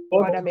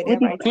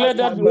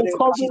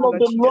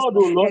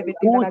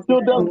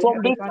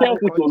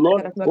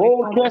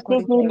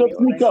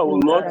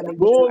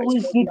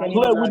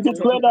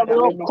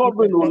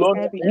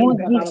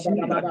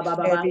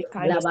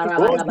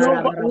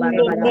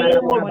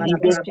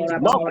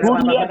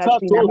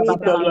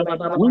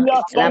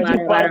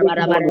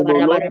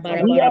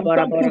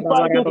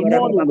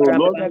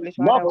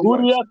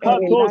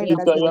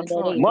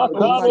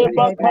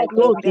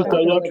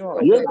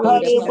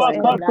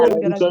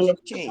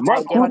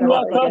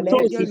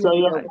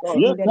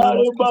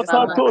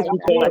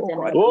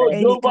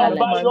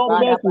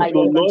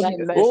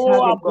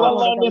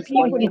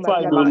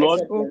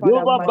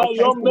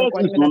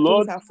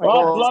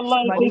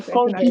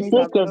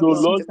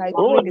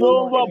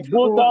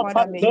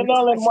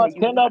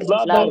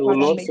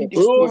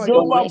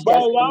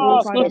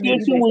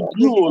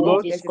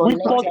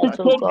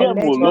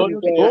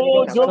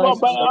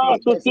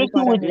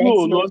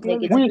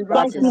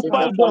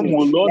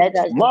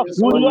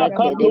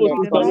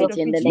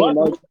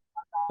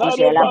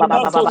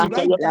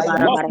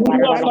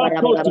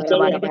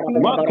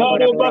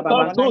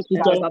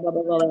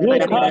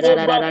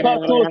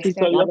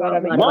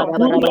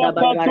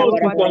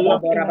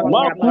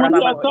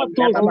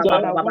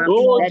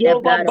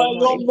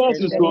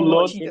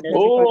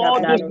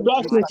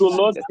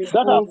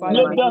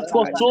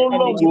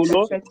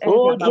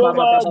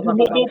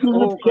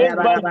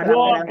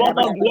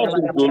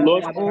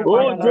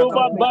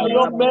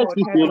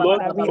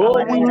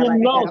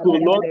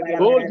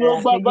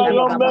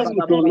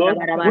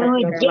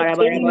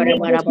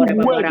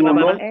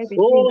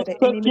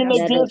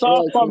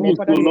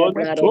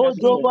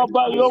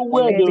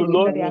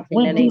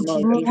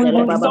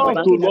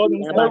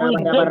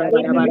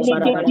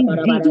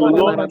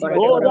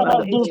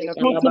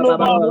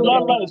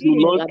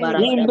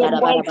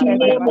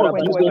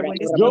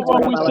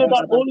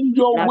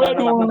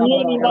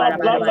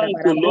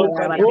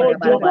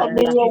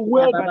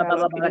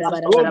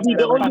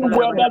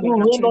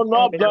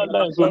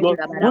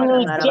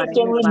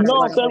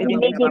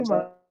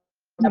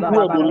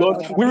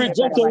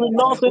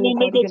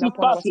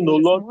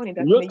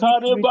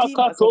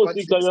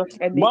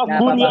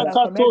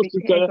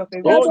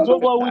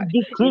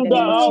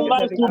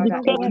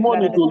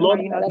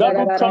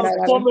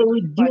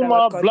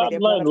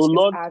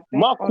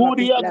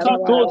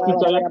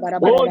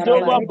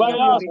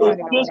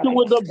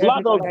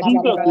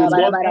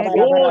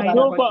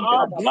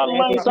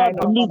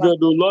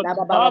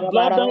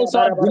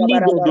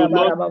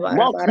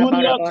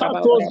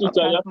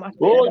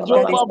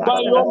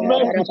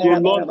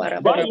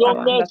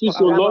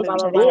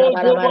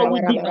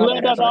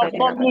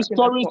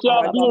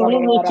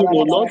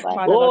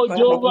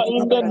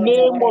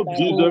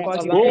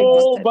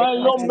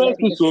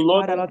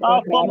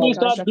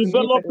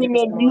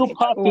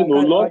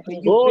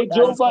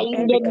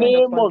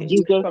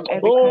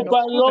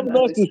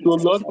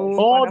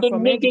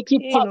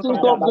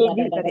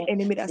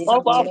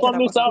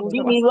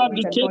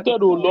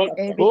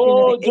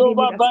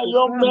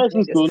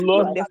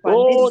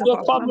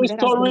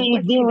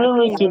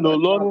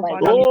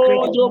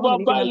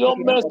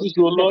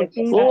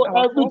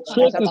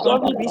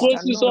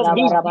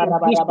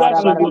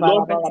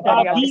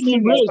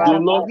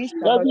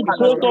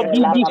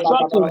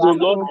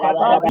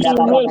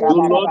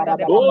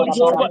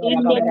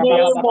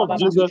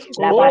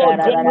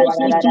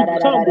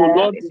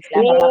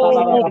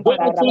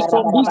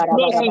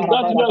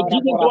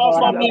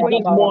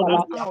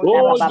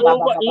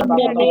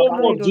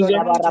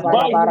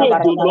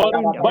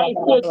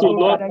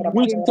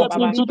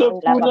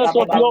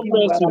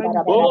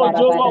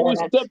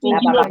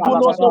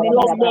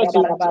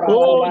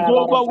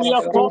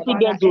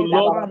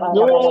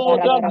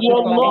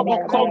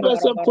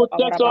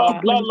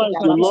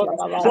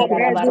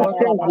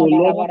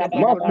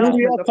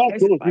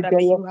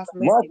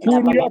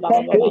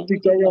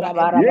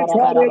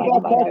 Father, may you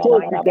renew the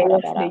mind of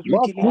God. May you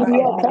deliver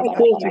everybody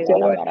that healeth, O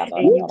Lord.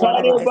 Any God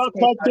that has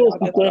escaped, Father,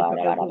 of the grip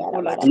of the womb, O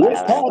Lord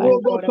Jesus. Oh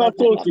God, that has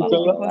been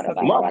killed because of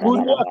it, Father,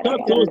 may you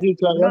take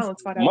them mount,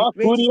 Father, with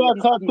great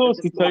speed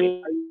this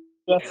morning.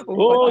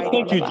 Oh God, Oh, by the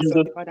thank you, blood of Jesus,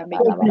 Jesus. Father, may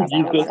you Thank you, bless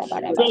them, Jesus. Lord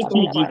Jesus. Thank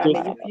you, Oh Father, Jesus. may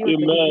you fill us,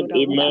 may you Amen. fill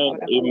them with Amen. power,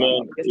 the power of Amen.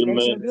 God. Just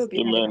let your Amen. will be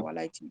done in Amen. our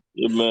life, Jesus.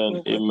 Amen.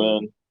 Oh God, thank Amen.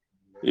 you.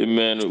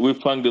 Amen. We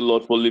thank the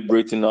Lord for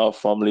liberating our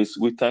families.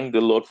 We thank the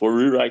Lord for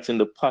rewriting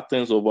the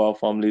patterns of our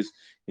families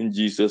in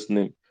Jesus'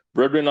 name.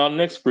 Brethren, our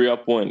next prayer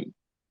point,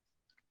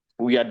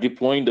 we are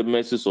deploying the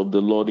message of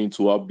the Lord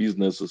into our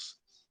businesses.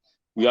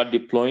 We are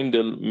deploying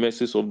the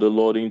message of the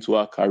Lord into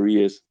our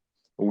careers.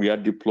 We are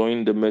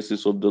deploying the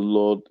message of the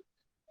Lord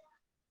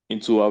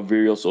into our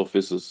various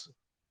offices.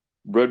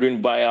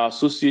 Brethren, by our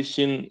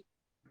association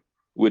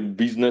with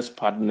business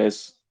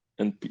partners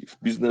and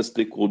business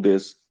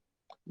stakeholders,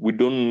 we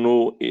don't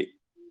know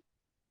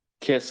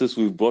curses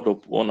we've brought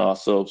upon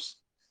ourselves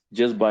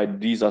just by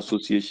these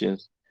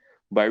associations,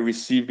 by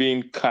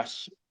receiving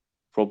cash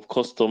from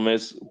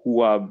customers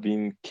who have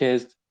been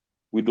cursed.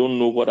 We don't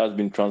know what has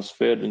been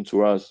transferred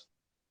into us.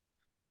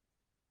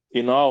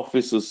 In our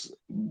offices,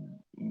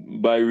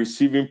 by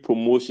receiving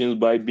promotions,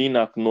 by being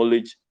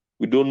acknowledged.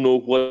 We don't know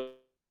what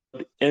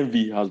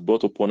envy has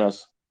brought upon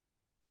us.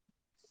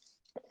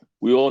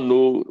 We all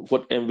know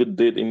what envy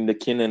did in the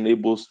Cain and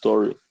Abel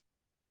story.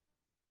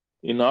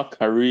 In our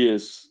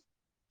careers,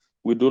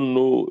 we don't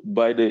know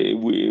by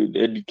the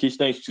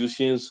educational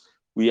institutions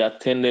we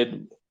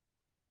attended,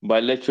 by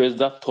lecturers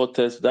that taught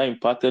us, that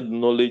imparted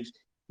knowledge,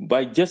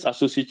 by just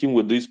associating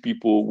with these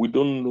people. We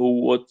don't know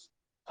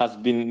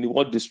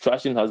what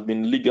distraction has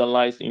been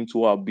legalized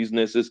into our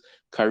businesses,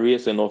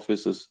 careers, and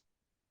offices.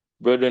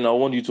 Brethren, I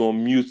want you to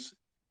unmute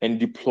and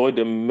deploy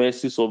the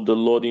mercies of the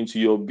Lord into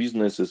your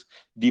businesses.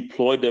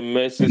 Deploy the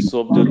mercies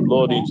of the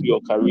Lord into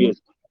your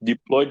careers.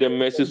 Deploy the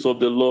mercies of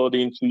the Lord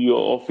into your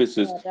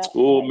offices.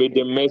 Oh, may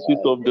the mercies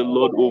of the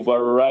Lord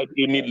override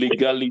any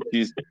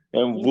legalities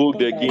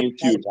invoked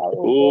against you.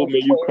 Oh, may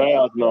you cry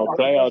out now,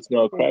 cry out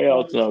now, cry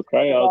out now,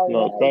 cry out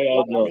now, cry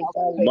out now.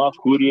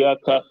 Makuria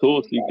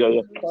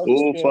Katosika.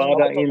 Oh,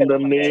 Father, in the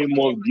name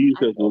of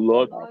Jesus, oh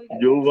Lord,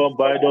 Jehovah,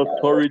 by the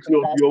authority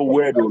of your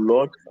word, oh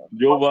Lord,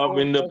 Jehovah,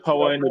 in the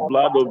power and the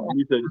blood of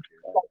Jesus.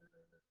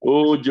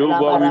 Oh,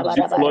 Jehovah,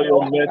 we deploy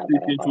your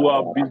message into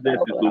our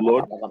businesses, oh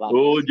Lord.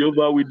 Oh,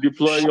 Jehovah, we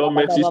deploy your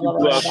message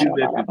into our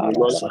businesses, oh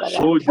Lord.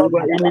 Oh,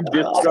 Jehovah, any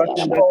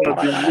distraction that has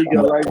been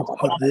legalized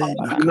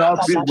in our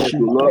business,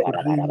 oh Lord,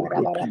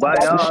 by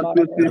our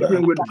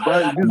association with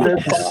business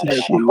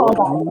partners, oh Lord.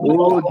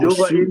 Oh,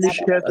 Jehovah, any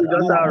cases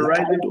that are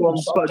arising from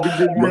the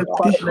business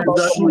partners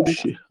that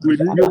we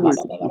deal with.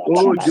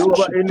 Oh,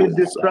 Jehovah, any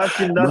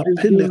distraction that is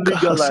being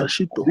legalized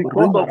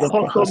because of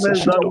customers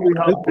that we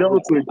have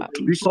dealt with,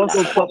 because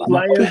of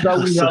suppliers that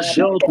we have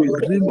dealt with.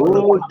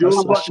 Oh,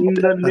 Jehovah, in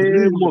the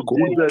name of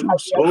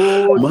Jesus.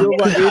 Oh,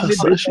 Jehovah, any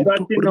distraction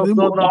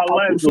upon our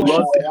lives, oh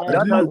Lord,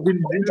 that has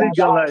been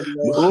illegalized.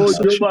 Oh,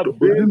 Jehovah,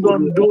 based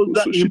on those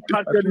that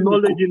impacted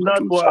knowledge in us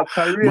for our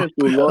careers,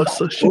 oh Lord.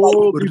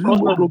 Oh,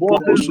 because of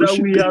bosses that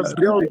we have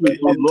dealt with,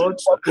 oh Lord.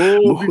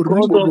 Oh,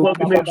 because of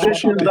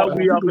organizations that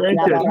we have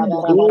entered.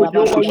 Oh,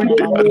 Jehovah, we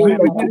didn't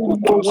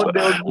know what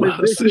the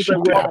organizations that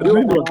were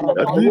built on.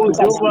 Oh,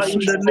 Jehovah, in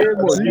the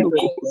name of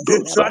Jesus.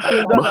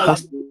 Distractions that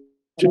has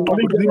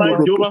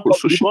legalized, Jehovah,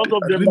 because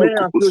of the mere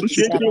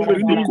association with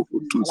these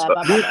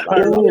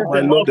careers my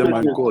and Lord and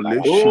my offices. God,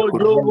 Oh,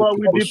 Jehovah,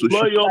 we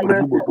deploy your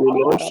message, oh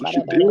Lord.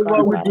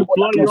 Jehovah, we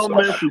deploy your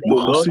message, oh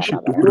Lord.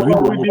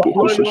 Jehovah, we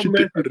deploy your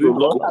message, oh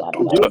Lord.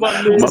 Jehovah,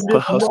 may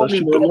this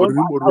morning, oh Lord,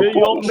 may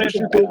your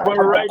message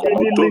override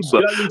any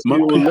legality,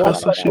 oh Lord.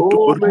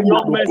 Oh, may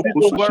your message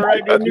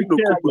override any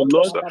curse, oh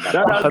Lord,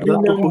 that has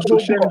been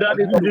invoked and that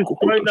is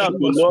destroying us,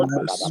 oh Lord,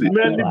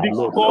 merely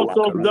because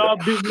of our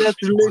business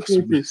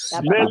relationship,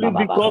 merely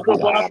because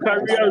of our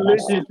career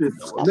relationship,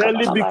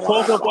 merely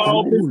because of our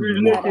office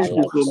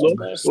relationships, oh Lord.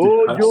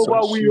 Oh,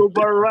 Jehovah, we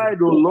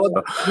override, oh Lord.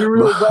 We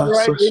will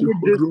override any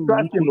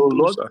distraction, oh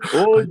Lord.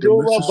 Oh,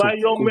 Jehovah, by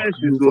your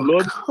mercies, oh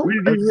Lord, we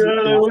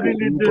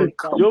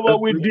Jehovah,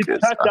 we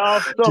detach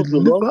ourselves, oh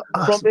Lord,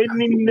 from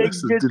any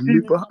negative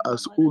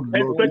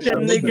expected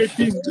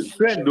negative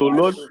trend, oh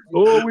Lord.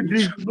 Oh, we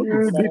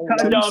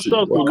detach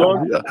ourselves, oh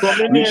Lord,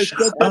 from any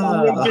expected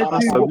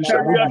negative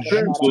career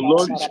trends, oh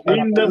Lord,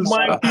 in the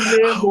mighty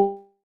name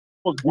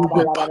of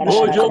Jesus.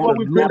 Oh, Jehovah,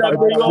 we pray that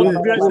may your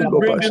blessings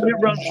bring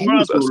deliverance to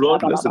us, oh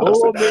Lord.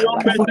 Oh, may your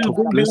mercies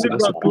bring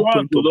deliverance to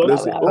us, oh Lord.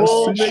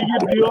 Oh, may you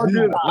be all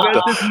the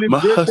mercies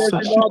liberated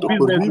in our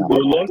businesses,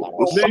 oh Lord.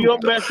 May your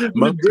mercies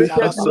liberate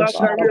us in our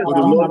careers, oh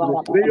Lord.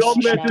 May your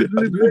mercies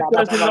liberate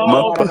us in our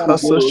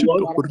offices, oh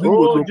Lord.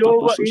 Oh,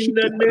 Jehovah, in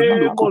the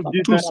name of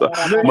Jesus,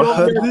 may your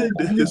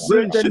mercies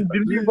liberate and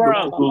deliver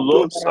us, oh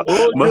Lord.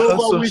 Oh,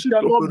 Jehovah, we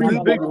shall not be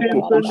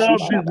victims in our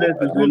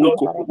businesses, oh Lord.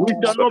 We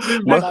shall not be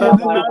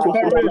victims in our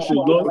careers,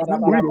 oh Lord.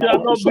 We shall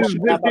not be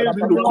victims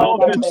in our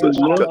offices,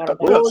 Lord.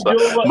 Oh,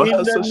 Jehovah,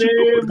 in the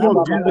name of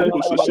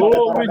Jesus.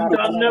 Oh, we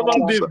shall never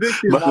be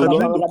victims, oh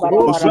Lord.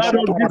 Oh, blood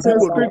of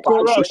Jesus, speak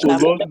for us, oh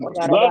Lord.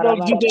 Blood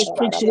of Jesus,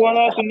 speak for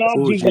us in our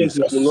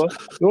businesses, oh Lord.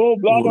 Oh,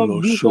 blood of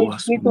Jesus,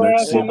 speak for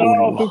us in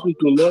our offices,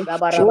 oh Lord.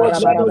 Oh,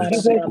 blood of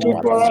Jesus, speak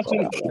for us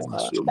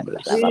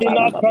in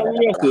our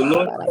careers, oh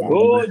Lord.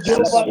 Oh,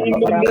 Jehovah, in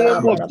the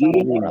name of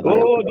Jesus.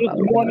 Oh, this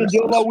morning,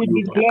 Jehovah, we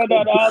declare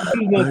that our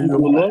businesses,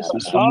 oh Lord,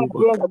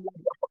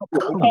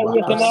 our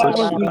careers and our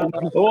offices,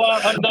 oh,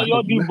 are under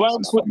your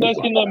divine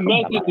protection and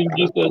mercy in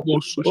Jesus' name.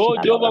 Oh,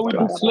 Jehovah, we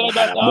declare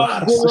that our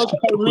various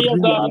careers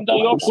are under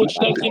your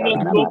protection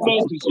and your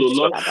mercy, oh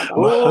Lord.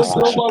 Oh,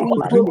 Jehovah, we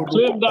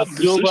proclaim that,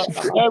 Jehovah,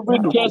 every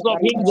case of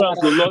hindrance,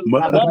 oh Lord,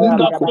 that is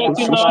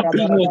affecting our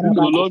businesses,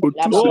 oh Lord.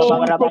 Oh,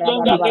 we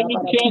proclaim that any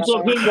case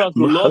of hindrance,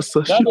 oh Lord,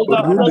 that is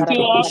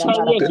affecting our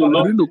careers, oh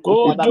Lord.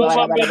 Oh,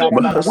 Jehovah, may they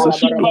be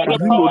broken by the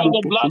power and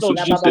the blood of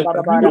Jesus.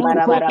 We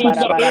proclaim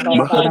that any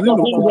case of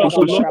hindrance,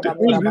 oh Lord,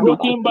 is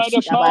broken by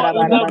the power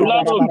in the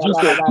blood of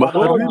Jesus.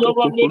 Oh,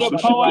 Jehovah, may the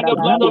power in the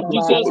blood of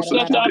Jesus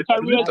set our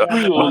careers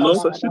free, oh Lord.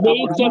 May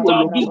it set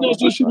our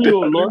businesses free,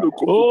 oh Lord.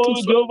 Oh,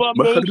 Jehovah,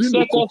 may it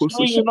set us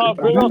free in our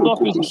various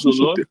offices, oh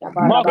Lord.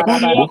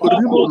 Makuria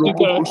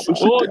Katosika.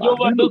 Oh,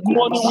 Jehovah, this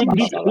morning we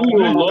decree,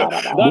 oh Lord,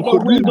 that the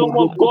wisdom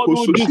of God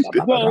will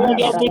discern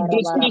every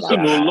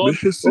decision, oh Lord.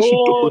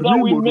 Oh, that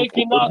we make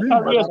in our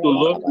careers, oh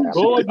Lord.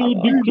 Oh, do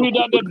decree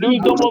that the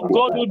wisdom of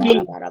God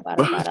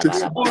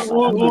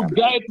will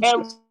guide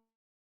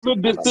every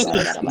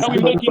decision that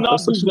we make in our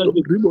businesses,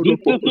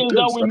 decisions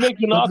that we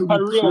make in our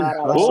careers.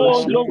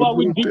 Oh, Jehovah,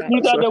 we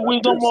decree that the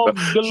wisdom of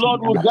the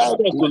Lord will guide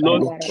us, O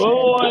Lord.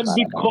 Oh, and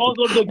because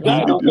of the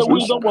guidance, the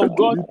wisdom of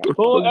God,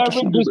 oh,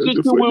 every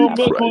decision we will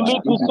make will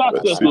lead to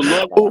success, O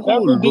Lord.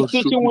 Every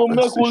decision we will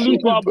make will lead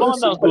to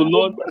abundance, O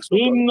Lord,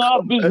 in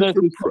our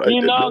businesses,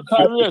 in our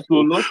careers, O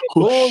Lord.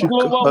 Oh,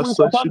 Jehovah, we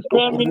stand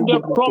firm in the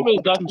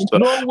promise that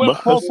no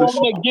weapon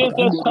formed against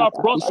us shall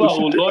prosper,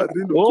 O Lord.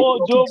 Oh,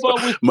 Jehovah,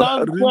 we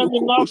stand firm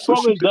in our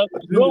promise that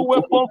no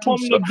weapon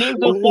formed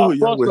against us shall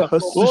prosper.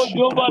 Oh,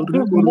 Jehovah,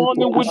 this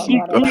morning we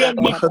decree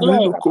and declare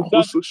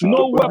that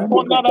no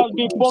weapon that has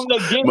been formed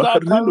against our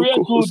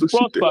careers will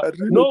prosper.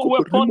 No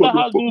weapon that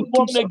has been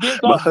formed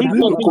against our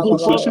businesses will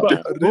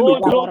prosper. Oh,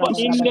 Jehovah,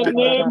 in the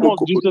name of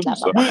Jesus,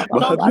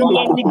 we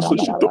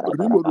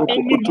cancel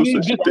any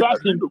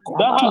distraction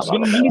that has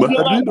been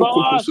utilized by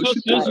our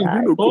association.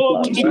 Oh,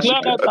 we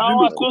declare that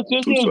our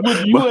association is with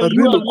you and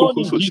you alone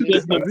in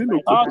Jesus' name.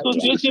 Our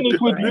association is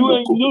with you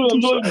and you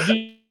alone in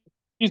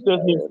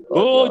Jesus' name.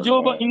 Oh,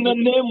 Jehovah, in the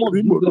name of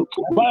Jesus,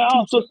 by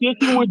our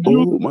association with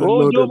you,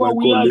 oh, Jehovah,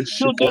 we are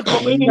shielded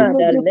from any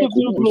negative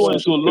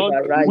influence, oh Lord.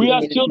 We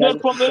are shielded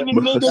from any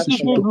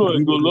negative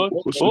influence, oh Lord.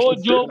 Oh,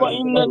 Jehovah,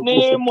 in the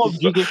name of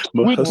Jesus,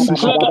 we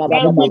declare that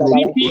every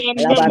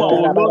TPN member,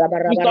 oh Lord,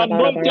 is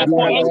anointed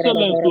for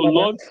excellence, oh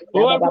Lord.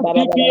 Oh, every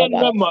TPN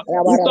member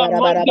is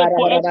anointed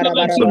for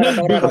excellence in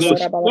his business.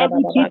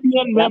 Every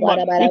TPN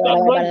member is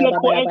anointed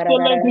for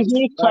excellence in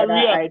his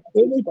career.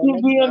 Every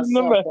TPN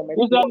member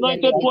is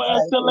anointed for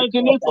excellence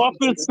in his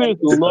office space,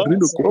 oh Lord.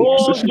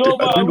 Oh,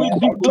 Jehovah, we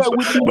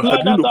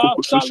declare that our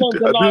talents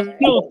and our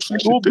skills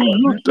will be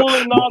useful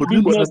in our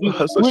businesses.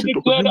 We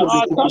declare that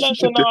our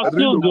talents and our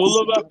skills, oh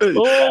Lord,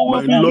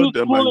 will be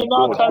useful in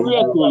our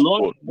careers, oh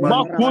Lord.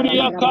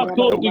 Makuria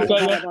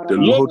Katosikaya,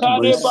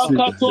 Yekareba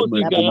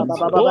Katosikaya.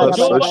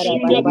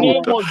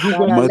 Oh,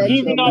 Jehovah,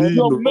 in the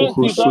name of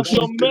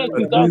Jesus,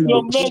 even as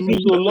your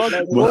mercies, oh Lord,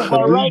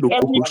 override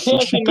every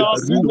curse in our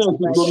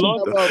businesses, oh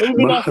Lord.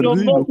 Even as your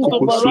mercies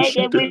override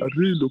every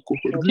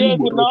curse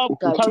in our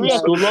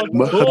careers, oh Lord.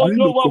 Oh,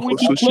 Jehovah, we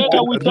declare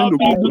that we shall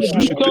be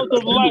beacons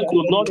of light,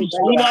 oh Lord, in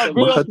our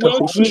various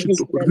workplaces.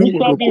 We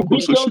shall be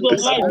beacons of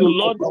light, oh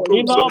Lord,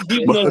 in our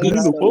businesses.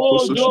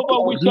 Oh,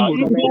 Jehovah, we shall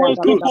influence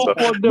people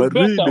for the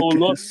better, oh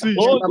Lord.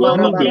 Oh,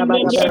 Jehovah, in the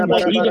name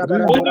of Jesus,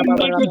 any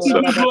negative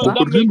influence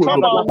that may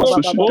come our way,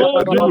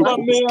 oh, Jehovah,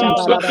 may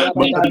our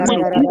association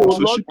with you, oh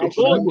Lord,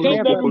 oh,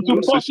 turn them into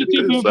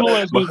positive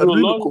influences, oh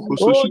Lord.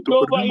 Oh,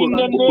 Jehovah, in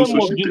the name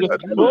of Jesus,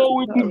 oh,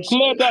 we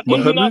declare that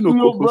even as we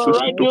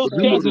override those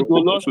curses,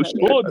 oh Lord,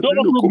 oh,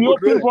 doors will be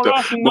open for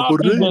us in our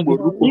businesses.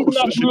 Even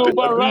as we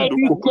override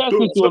these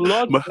curses, oh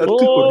Lord,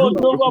 oh,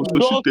 Jehovah,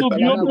 doors will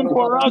be open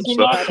for us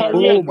in our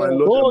careers.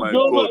 Oh,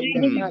 Jehovah,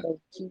 even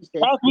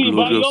as we,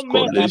 by your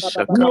mercy,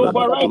 we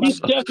override these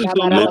curses,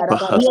 oh Lord.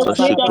 We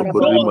pray that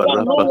doors that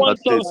no one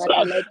can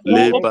shut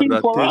will open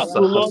for us,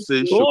 oh Lord.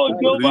 Oh,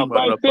 Jehovah,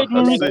 by faith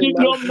we receive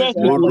your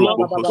mercy, oh Lord.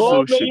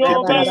 Oh,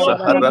 by your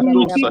faith we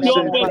receive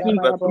your mercy.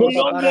 May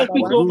your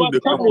mercy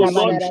overcome, oh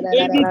Lord,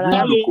 any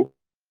challenge,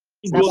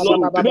 oh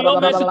Lord. May your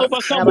mercy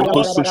overcome, oh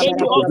Lord,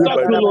 any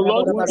obstacle, oh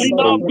Lord, in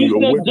our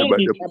business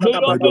journey. May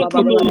your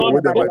mercy, oh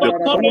Lord,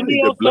 overcome any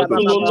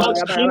obstacle, oh Lord,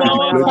 in our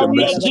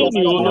career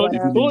journey, oh Lord.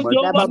 Oh,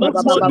 Jehovah, this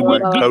morning we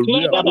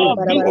declare that our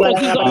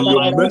businesses are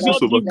aligned with your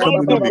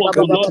divine purpose,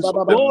 oh Lord.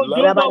 Oh,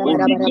 Jehovah, we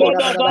declare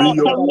that our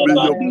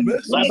careers are aligned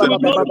with your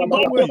divine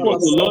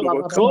purpose, oh Lord.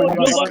 Oh,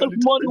 Jehovah, this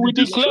morning we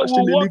declare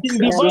we walk in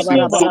divine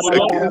favor, oh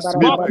Lord.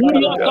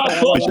 Makuria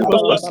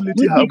Katosikaya. We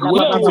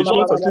declare, oh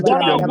Lord, that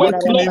our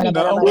workplaces,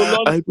 oh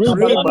Lord,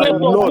 regardless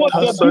of what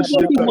the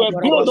businesses were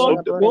built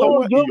on,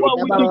 oh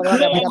Jehovah,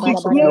 we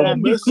declare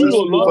and decree,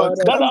 oh Lord,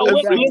 that our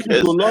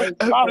workplaces, oh Lord,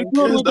 are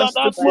filled with an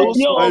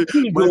atmosphere of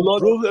peace, oh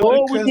Lord.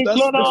 Oh, we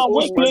declare that our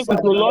workplaces,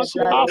 oh Lord,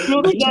 are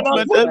filled with an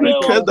atmosphere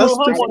of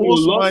harmony, oh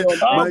Lord.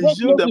 Our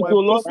workplaces, oh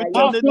Lord,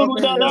 are filled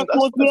with an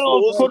atmosphere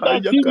of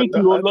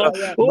productivity, oh Lord.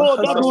 Oh,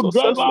 that will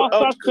drive our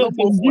success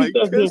in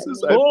Jesus' name.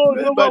 Oh,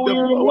 Jehovah, we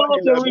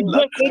renounce and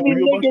reject any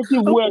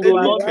negative word, oh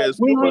Lord.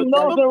 We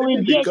renounce and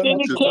reject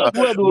any curse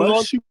word, oh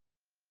Lord.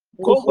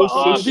 over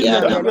our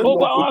business,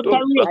 over our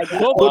career,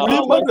 over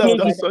our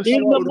workplaces,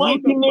 in the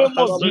mighty name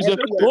of Jesus.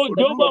 Oh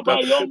Jehovah, by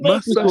your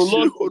mercy, oh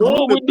Lord,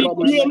 oh we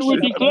decree and we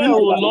declare,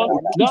 oh Lord,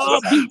 that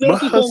our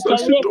businesses and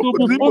careers will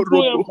be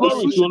fruitful and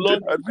flourish, oh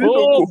Lord.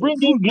 Oh,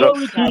 bringing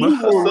glory to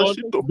you, oh Lord,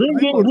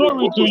 bringing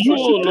glory to you,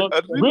 oh Lord,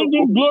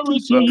 bringing glory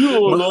to you,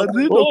 oh Lord.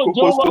 Oh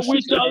Jehovah, we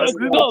shall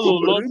excel, oh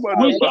Lord,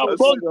 we shall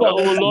prosper,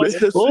 oh Lord.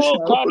 Oh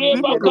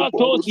Kareba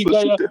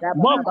Katosikaya,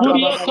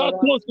 Makuria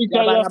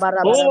Katosikaya.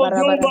 Oh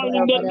Jehovah,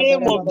 in the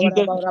name of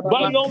Jesus,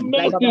 by your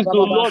mercies,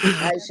 oh Lord,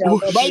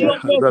 by your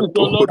mercies,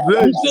 oh Lord,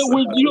 you say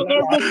with you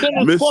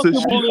everything is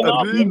possible in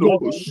our business.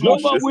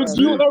 Jehovah, with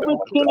you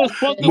everything is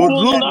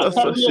possible in our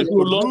careers, oh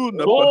Lord.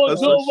 Oh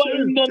Jehovah,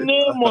 in the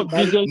name of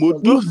Jesus,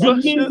 we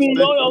believe in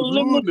your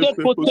unlimited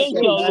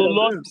potential, oh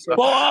Lord,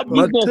 for our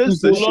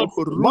businesses, oh Lord.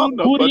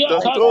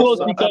 Makuria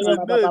Katosikaya,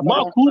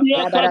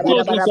 Makuria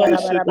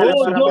Katosikaya.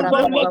 Oh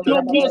Jehovah, let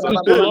your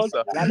mercies, oh Lord,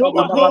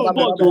 Jehovah help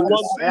us, oh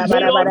Lord.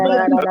 May your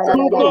mercies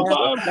to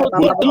cover and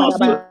protect our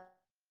business.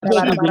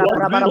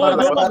 Oh,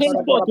 Jehovah,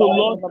 henceforth, oh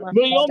Lord,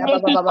 may your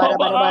mercies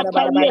cover our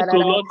careers, oh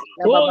Lord.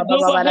 Oh,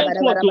 Jehovah,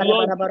 henceforth, oh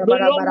Lord,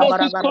 may your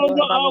mercies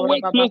cover our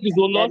workplaces,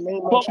 oh Lord,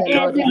 from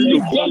every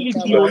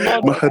legality, oh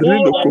Lord.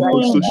 Oh, that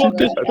will invoke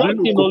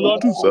distraction, oh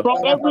Lord,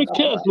 from every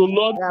case, oh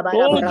Lord.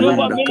 Oh,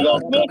 Jehovah, may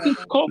your mercies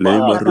cover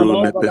us, oh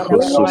Lord.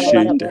 May your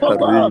mercies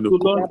cover us, oh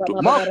Lord.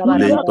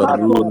 Makuria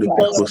kato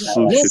sikaya,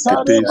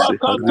 Nekariba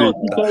kato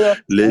sikaya,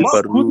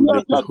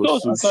 Makuria kato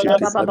sikaya.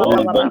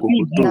 Oh, thank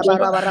you,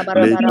 Jesus.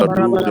 Thank you,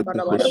 Jesus.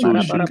 Thank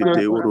you, Jesus.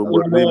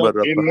 Amen.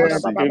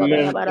 Amen.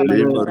 Amen.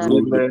 Amen.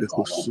 Amen.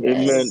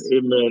 Amen.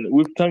 Amen.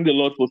 We thank the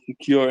Lord for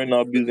securing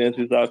our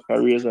businesses, our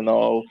careers, and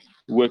our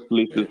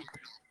workplaces.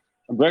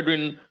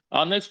 Brethren,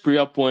 our next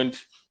prayer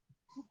point,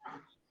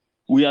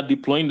 we are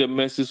deploying the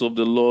mercies of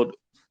the Lord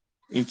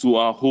into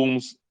our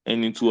homes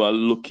and into our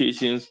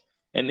locations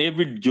and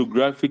every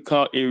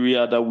geographical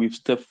area that we've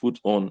stepped foot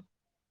on.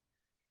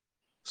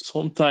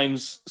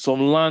 Sometimes some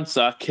lands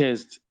are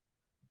cursed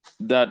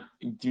that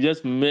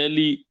just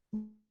merely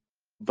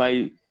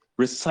by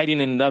residing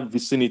in that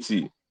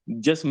vicinity,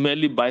 just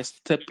merely by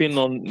stepping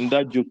on in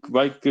that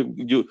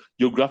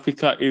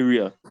geographical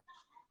area,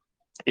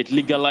 it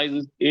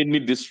legalizes any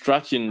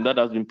distraction that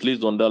has been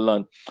placed on that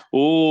land.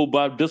 Oh,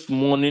 but this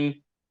morning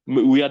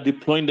we are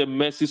deploying the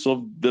mercies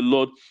of the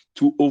Lord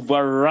to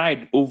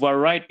override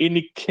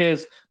any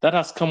curse that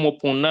has come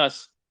upon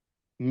us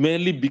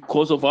merely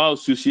because of our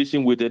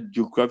association with a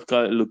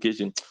geographical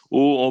location.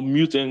 Oh,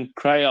 unmute and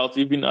cry out,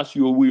 even as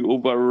we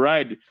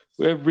override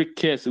every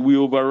curse. We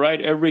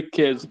override every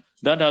curse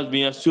that has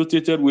been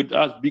associated with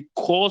us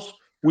because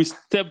we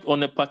stepped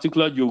on a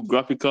particular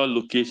geographical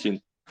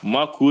location.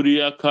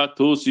 Makuria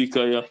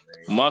katosikaya,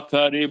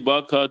 makare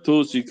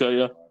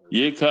bakatosikaya,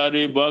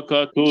 yekare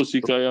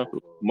bakatosikaya,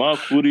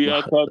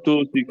 makuria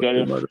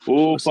katosikaya.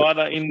 Oh,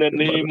 Father, in the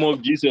name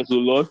of Jesus, O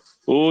Lord.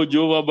 Oh,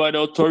 Jehovah, by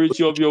the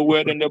authority of your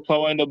word and the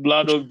power and the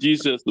blood of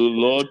Jesus, O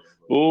Lord.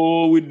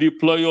 Oh, we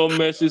deploy your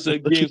mercies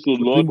against, O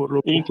Lord,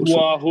 into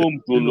our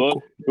homes, O Lord.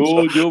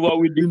 Oh, Jehovah,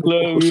 we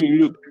declare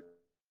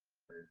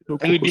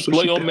and we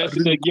deploy your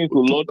mercies against, O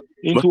Lord,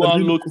 into our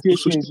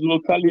locations,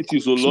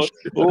 localities, O Lord.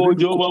 Oh,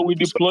 Jehovah, we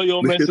deploy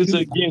your mercies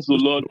against, O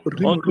Lord,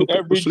 onto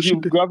every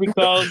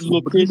geographical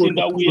location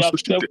that we have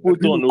stepped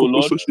foot on, O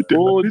Lord.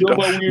 Oh,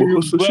 Jehovah, we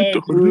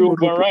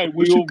revert,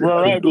 we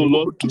override, O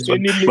Lord,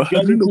 any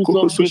legalities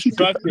of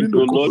distractions, O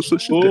Lord.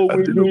 Oh,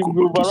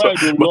 we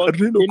override, O Lord,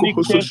 any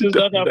curses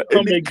that have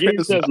come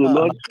against us, O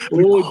Lord.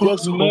 Oh,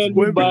 just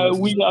merely by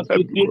we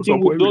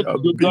associating with those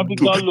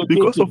geographical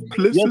locations,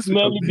 just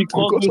merely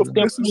because we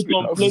step foot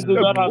on places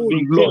that have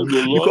been cursed, O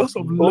Lord.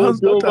 Oh,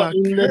 Jehovah,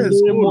 in the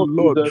name of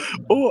Jesus,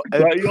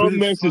 by your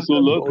mercies, O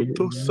Lord,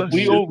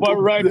 we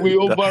override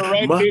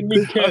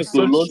any curse,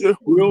 O Lord.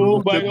 Oh,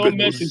 by your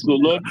mercies, O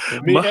Lord,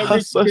 may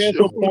every curse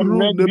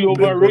upon us be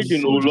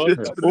overridden, O Lord.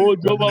 Oh,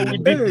 Jehovah, we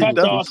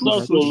detach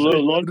ourselves, O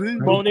Lord,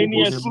 from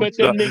any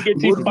expected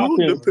negative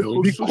patterns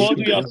because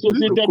we are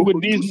associated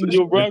with these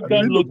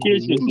geographical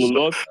locations, O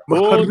Lord.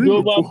 Oh,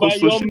 Jehovah, by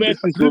your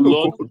mercies, O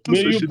Lord,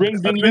 may you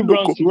bring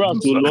deliverance to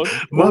us, O Lord.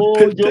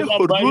 Oh,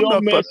 Jehovah, by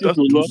your mercies,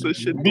 O Lord,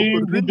 be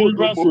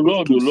deliverance, O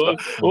Lord, O Lord.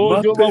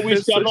 Oh, Jehovah, we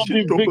shall not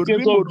be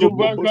victims of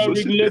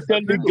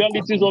geographical-related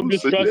legalities of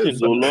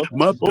distractions, O Lord.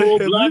 Oh,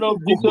 blood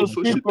of Jesus,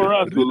 speak for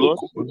us, O Lord.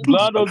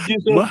 Blood of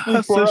Jesus,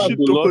 speak for us,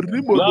 O Lord.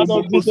 Blood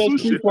of Jesus,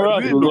 speak for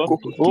us, O Lord.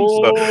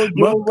 Oh,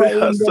 Jehovah,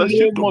 in the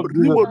name of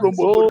Jesus.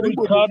 Oh, we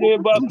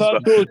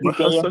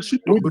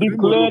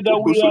declare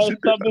that we are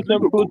established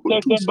and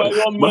protected by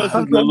your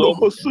mercies, O Lord.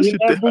 In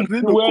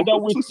everywhere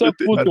that we step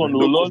foot on, O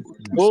Lord.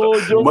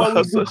 Oh, Jehovah,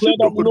 we declare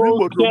that Mahasashito no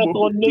Rimo curse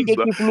or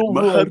Romohotusa, negative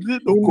influence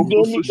Maharino in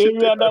any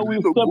Kohososhite area that we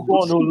Harino step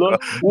on, oh Kohosuka, Lord,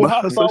 will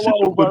have power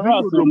Mahasashito over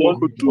us, Rimo oh Lord.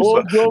 Romohotusa,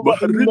 Oh, Jehovah,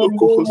 in the Maharino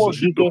name of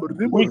Kohososhito Jesus,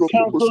 Rimo we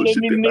cancel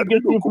any Romohososhite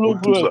Harino negative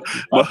Kohotusa,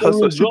 influence as a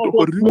result Mahasashito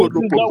of Rimo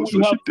places that we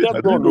have Romohososhite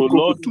stepped on, Harino oh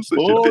Lord. Kohotusa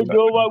Oh, Shite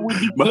Jehovah, we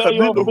declare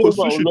your Maharino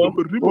favor, oh Hosushito Lord.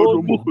 Rimo Oh,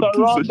 you Romohotusa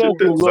surround us,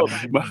 oh Shitensa, Lord.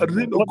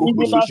 Maharino But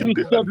even as we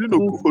Kohososhite step Harino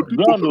to Kohotuto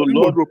ground, oh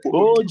Rimo Lord,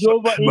 oh Romohotusa,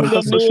 Jehovah, in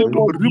the name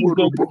Mahasashito of Rimo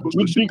Jesus,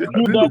 we Romohososhite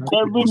decree Harino that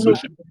every Kohotusa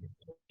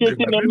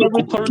location and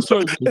every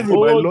territory, Hey,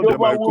 my oh Lord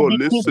and Jehovah, my will God, be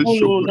let's say peaceful,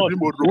 oh Lord.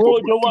 Shohorimo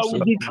Oh Jehovah,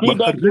 we Robohotusa, decree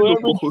that to Maharino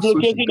every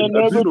location Kohososhite, and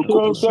every Harino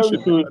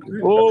Kohososhite, territory,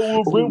 Harina. oh,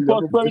 will Oh, bring we are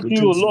not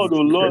prosperity, oh victims Lord, of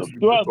oh the Lord, curse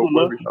to because us, oh of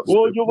where Lord. we have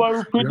Oh stepped. Jehovah,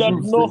 we pray We are that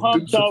not no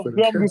harm victims of shall the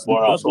come curse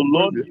before us, because oh of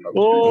where Lord. we have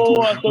been to.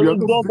 Oh, as a We are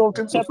not result of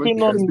victims of the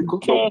stepping curse on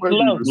because of cursed where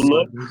we lands, oh reside.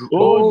 Lord.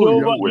 Oh Oh,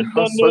 Jehovah, Yahweh, in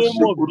the name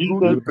Hasashi of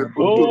Jesus. Urune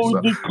Oh, we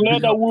Pekotosa. declare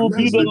We that are we will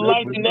be blessed the in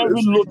light every in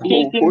every place we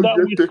go. location that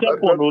we Hojete step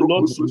on, oh Harado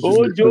Lord.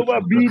 Oh, Hososhite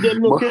Jehovah, Harina. be the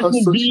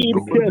location, be Mahasashi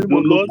in curse, oh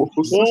Tohorimo Lord. Robo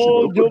Hososhi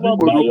Oh, Jehovah,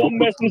 Tohorimo by Robo your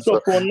mercies Hotusa.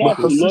 upon us,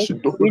 oh Lord.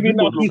 Mahasashi Even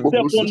Tohorimo as we Robo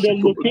step on the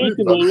Hososhi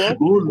location, Tohorina. oh Lord.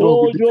 Oh Lord,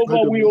 we Oh, declare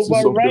Jehovah, the we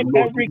mercies of the override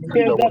Lord every even in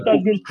curse our that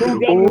has home. been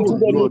programmed into Oh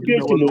the Lord, in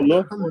our location, oh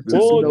Lord.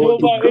 localities, in Oh, our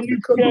Jehovah, any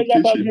geographical curse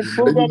that has location, been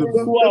and in programmed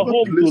into our whatever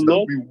homes, oh place that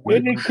Lord. we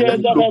work, Any curse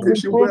any that has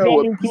been location where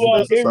programmed our into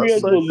our businesses are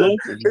areas, oh sited, Lord.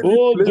 any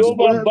Oh, place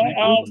Jehovah, where by we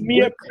go our to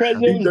mere work,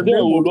 in presence the there,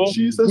 name oh of Lord,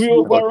 Jesus, we we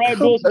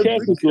override overcome those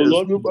every curses, oh case,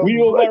 Lord. we We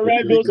override any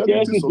override those legalities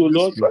curses, oh of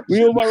Lord.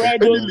 We distraction,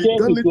 override any those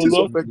curses, oh legalities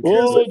Lord. of a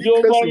case, Oh, any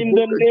case Jehovah, in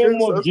the invoked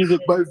name against of us Jesus.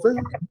 by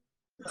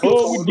virtue of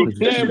Oh, we our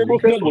declare location, and any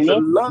case proclaim, O of a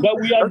Lord, land that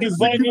we are that is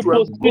seeking divinely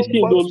to engulf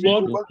positioned, O us, we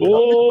Lord.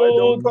 overcome it by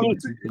the Oh, to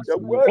authority in the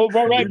word,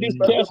 override in these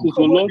by the curses,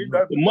 O power Lord. in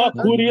the blood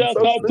that Makuria gives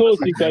us kato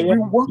victory. sikaya. We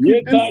walk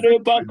in this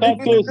Yekareba victory,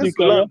 even kato in this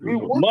sikaya. land. We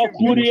walk in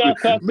Makuria victory.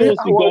 May kato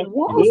our sikaya.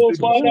 walls Oh, be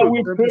Father, built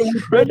we and be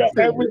pray that strengthened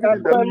every even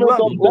in the assignment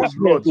land, of oh darkness,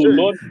 Lord. O Hey,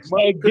 Lord,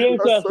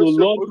 against us, O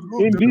Lord,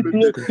 in these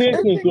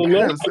locations, O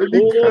Lord.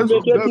 Any Oh, curse may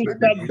of they death, be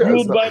any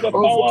curse subdued by the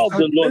of power of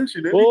the Lord.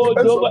 stagnation, any Oh,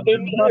 curse Jehovah, of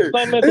any delay,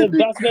 assignment of any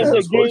darkness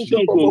curse for against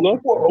sheep us, of O a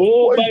Lord. poor of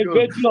Oh, by poison,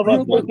 virtue of we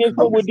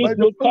association overcome with it these by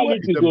the power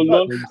in localities, the O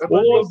blood Lord. and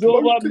by the Oh,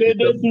 Jehovah, authority may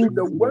they be in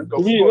the word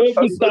of God.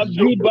 be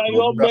subdued by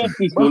your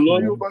mercies, O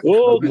Lord. We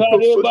overcome Oh, it.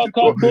 Kareba We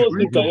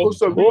Katosikaya.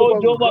 we Oh,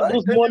 Jehovah, override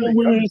this any morning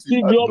we legality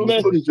receive your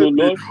message, O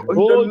Lord.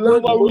 in the Oh,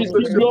 land Jehovah, we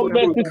receive your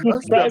message to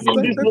as we are thrive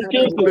in these standing in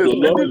this locations, place. O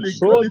Lord. Any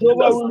Oh, legality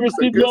Jehovah, that we speaks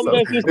receive your against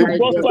us, message to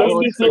any case prosper that in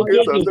these speaks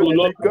against us, locations, O any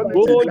Lord. legality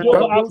Oh, that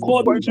Jehovah, wants to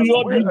according fight to its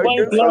your way divine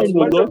against us plan, O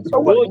by the Lord.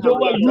 power Oh, in the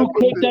Jehovah, blood. you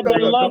created the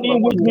land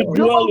in which we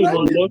You dwell in,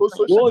 O already Lord.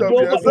 also Oh, we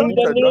Jehovah, in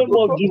the exalted that name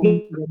of Jesus.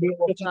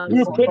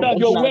 We pray that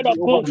your word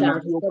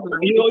accomplishes.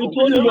 You know, it's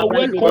only your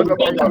word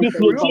concerning this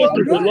we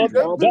location, so Lord, override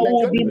every that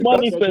will be legality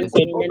that speaks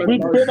manifested. We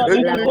poverty, pray that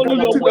any it is only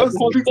your legality word that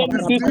speaks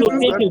concerning this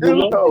diseases and location, so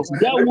ill Lord, health,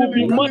 that any will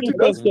be legality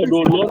that manifested, speaks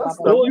oh Lord.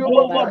 disaster, Oh we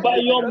Jehovah, override by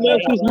it. your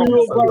mercies we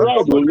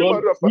override, oh Lord.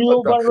 We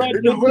override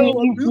Where negative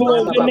our influence,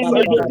 businesses are any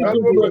sighted, negative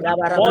influence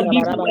on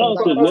this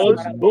council, Lord.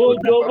 Oh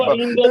Jehovah,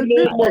 in the any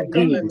name of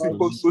Jesus.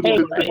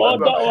 legality,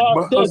 Order our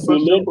steps, O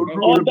Lord.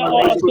 Order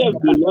our steps,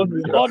 O Lord.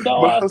 Order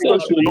our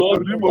steps, O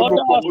Lord.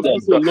 Order our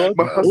steps, O Lord.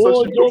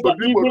 Oh, Jehovah,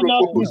 even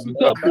as we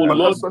step, O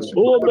Lord.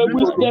 Oh, may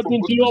we step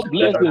into your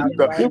blessings.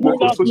 Even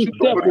as we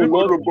step, O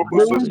Lord.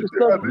 May we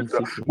step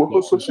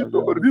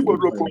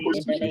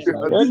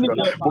any,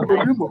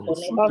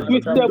 as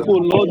we step, O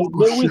Lord,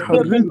 may we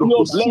step into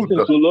your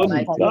blessings, O Lord.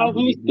 As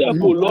we step,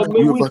 O Lord,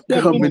 may we we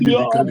step overcome into any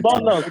your legality.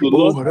 abundance, O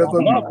Oh, Lord.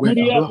 wherever we work, Makuria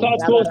wherever we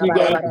kato step,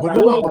 sigaya.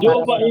 whatever Oh, our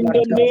Jehovah, in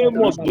the responsibility, name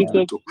there of is no Jesus,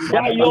 veto.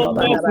 by your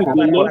mercy, O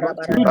Lord,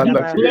 we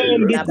declare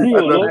and decree,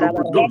 O Lord,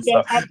 that the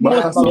Alakedosa,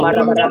 atmosphere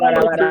in our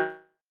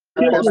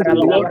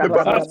locations, O Lord,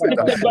 are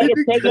shifted by the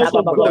any presence curse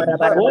of upon our God.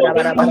 life, Oh,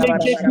 Lord, any as we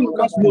negative shield,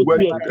 as we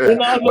work atmosphere there,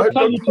 in our by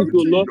the localities, O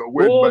authority in Lord. your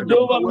word, Oh, by the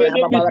Jehovah, power may in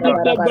they the be blood,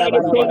 shifted by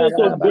the we presence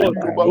of God.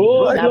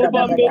 Oh, override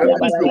Jehovah, any may they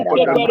be legality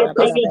upon shifted the by the land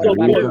that presence speaks of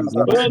God. against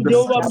Oh, the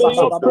Jehovah, may citizens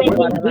your of the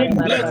word. presence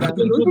bring blessings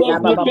into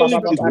those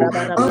localities,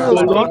 As O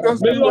Lord. long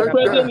as May we your work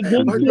there, presence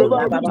bring by the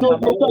favor into authority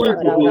those in your word,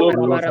 localities, O Lord.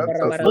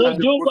 Oh,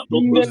 Jehovah,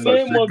 in the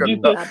name of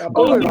Jesus,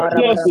 any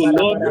curse, O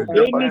Lord,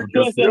 any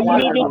curse and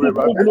negative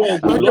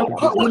influence, O by the Lord,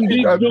 power in in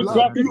these thy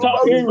blood, we geographical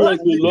areas,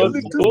 override O Lord.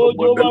 legalities Oh,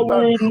 upon the Jehovah, we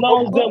land,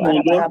 renounce them,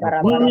 O Lord.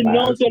 We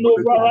renounce and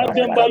override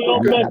them by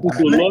your mercy,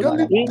 O Lord.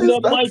 In legalities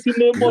the that mighty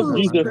name of kills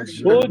Jesus.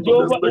 Oh, patients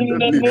Jehovah, in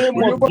the unexpectedly. name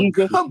We of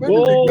Jesus. overcome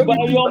any Oh, by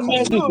legality your that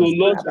mercy, O kills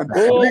Lord. patients,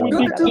 Oh,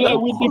 legalities that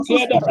we causes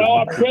declare that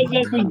our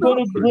presence is going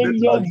to bring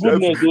your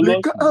goodness, O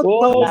Lord.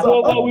 Oh,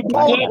 Jehovah, we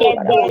declare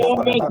that by your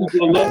mercy,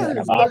 O Lord,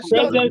 Hey, our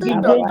presence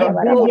is going to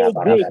bring your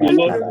grace, O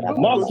Lord.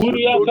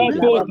 Makuria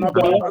kato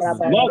sikaya.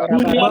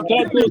 Makuria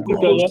kato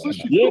sikaya.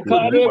 Ye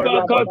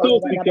kareba kato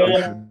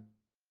sikaya.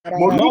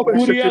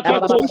 Makuria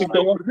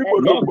katosikaya,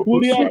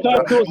 Makuria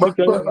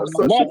katosikaya,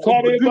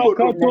 Makareba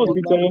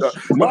katosikaya,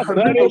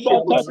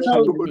 Makareba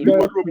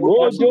katosikaya.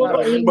 Oh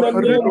Jehovah, in the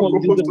name of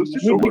Jesus,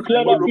 we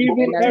declare that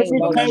even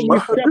every time we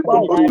step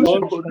out, oh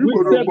Lord, we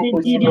step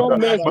into your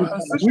mercy.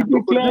 We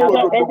declare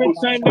that every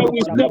time that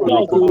we step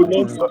out, oh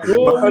Lord,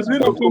 oh, we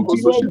step into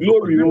your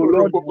glory, oh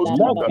Lord.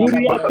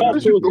 Makuria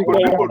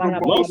katosikaya,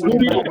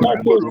 Makuria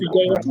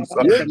katosikaya,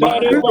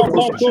 Yekareba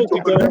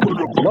katosikaya,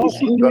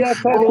 Makuria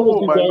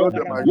Oh, my katosikaya, Lord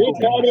and my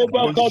God.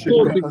 Yekareba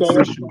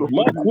katosikaya,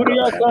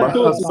 Makuria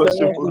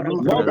katosikaya,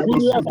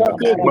 Makuria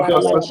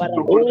katosikaya.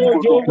 Oh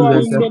Jehovah,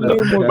 in the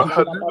name of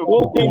Jesus.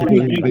 Oh, thank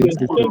you, Jesus.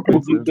 Thank you,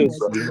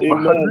 Jesus.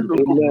 Amen.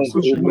 Amen.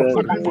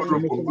 Amen.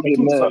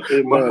 Amen.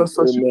 Amen.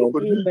 Amen.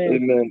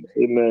 Amen.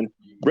 Amen.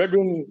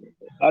 Brethren,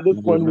 at this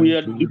point, we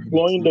are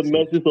deploying the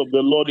message of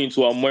the Lord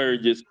into our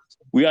marriages.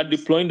 We are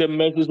deploying the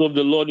message of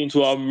the Lord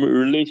into our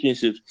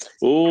relationships.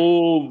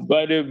 Oh,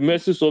 by the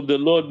message of the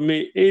Lord,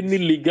 may any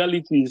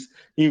legalities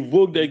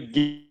invoked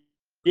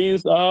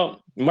against our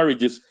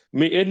marriages,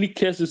 may any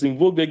curses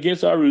invoked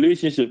against our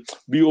relationship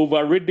be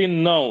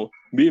overridden now.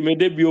 May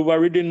they be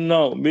overridden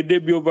now. May they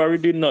be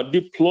overridden now.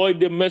 Deploy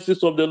the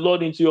message of the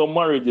Lord into your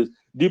marriages.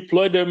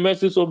 Deploy the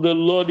message of the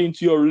Lord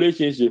into your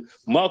relationship.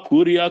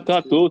 Makuria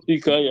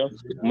katosikaya.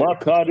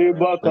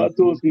 Makariba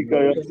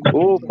katosikaya.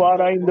 Oh,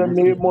 Father, in the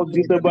name of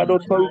Jesus, by the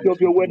authority of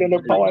your word and the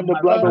power and the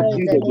blood of Father,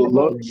 in the Jesus, oh name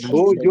Lord. of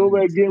Oh, Jesus,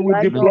 Jehovah, again, we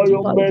right now, deploy the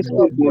your authority message,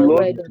 of oh your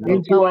Lord, word and the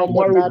into power our in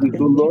the blood marriages,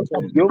 of oh Lord.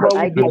 Jesus, Jehovah,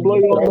 we I deploy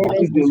deploy your the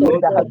message, oh message of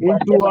Lord, God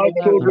into into my our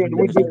marriage, children.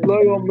 We into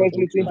deploy your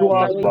message my into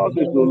our marriage in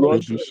spouses, the oh name of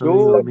Lord. Jesus.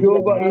 Oh, Let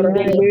Jehovah, them in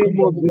the arise in name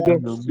the of blood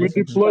Jesus, of we Jesus.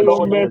 deploy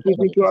your message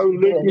into our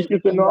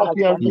relationships and our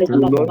fiancés, oh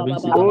Lord.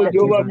 Oh,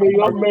 Jehovah, may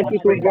your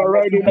message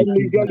override any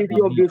legality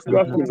of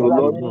destruction, oh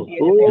Lord.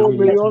 Oh,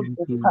 may your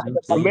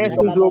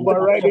message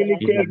override any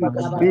cases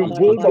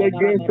invoked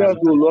against us,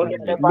 O Lord,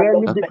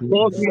 merely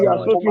because we are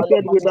Destroy them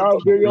associated with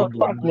our various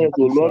partners,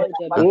 O Lord. destroy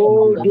them in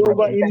the Oh, name of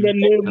Jehovah, in the Jesus.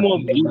 name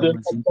of Jesus,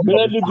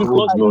 merely Oh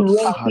because we Lord,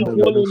 wrong Father,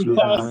 people in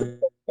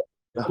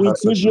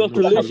past in previous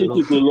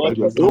relationships, O by Lord.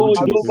 the Oh, authority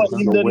Jehovah, of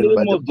in your the word,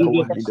 by name the of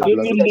power Jesus, in the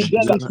blood any of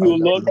Jesus, legality, O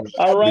Lord,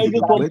 we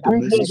arising from deploy the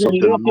previous message of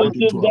the Lord relationships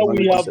into our that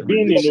we marriages have and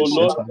been in, O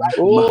Lord. relationships.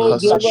 Oh,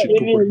 Jehovah,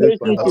 any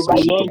relationship, O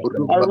Lord,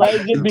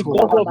 arising Into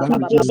because our of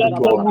people marriages, that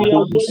into thought our we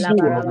are homes, going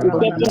into our to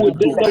families, settle with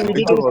them, that we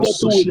into didn't our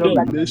settle with social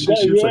them. That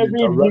relationships and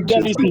every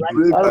interactions. We legality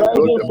pray, my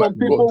Lord arising and my from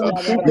God, people we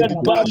we treated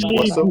detach badly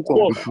ourselves from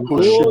before.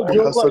 Oh,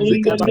 Jehovah,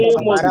 in the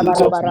name of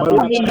Jesus, of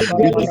any marriage.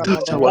 We legality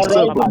detach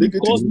ourselves from arising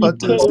negative because we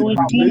patterns in we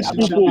teach relationship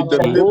people. in the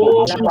name of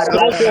Oh, to Jesus.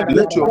 cause us to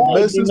Let your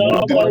fight in message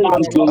bring our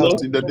marriages, deliverance to oh us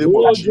Lord. in the name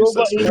of Oh,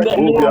 Jehovah, Jesus. in the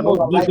Oh, we are name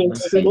of not Jesus.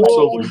 victims Oh,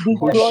 of we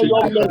destroy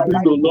your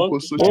message, oh Lord.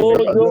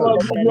 Oh,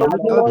 Jehovah, we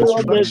marital destroy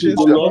your message, dysfunctions.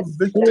 oh We are Lord. not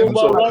To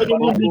victims override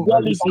any of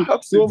legality,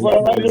 mishaps to in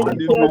override families any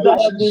and in case that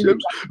has been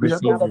relationships. We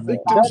are not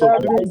victims that of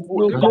have been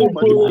evil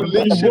invoked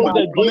against manipulation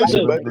us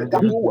by the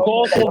evil one.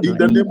 because of In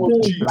the these name of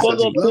things, because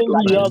Jesus, of blood things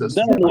of we have Jesus,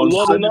 done, speak oh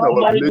Lord, in concerning our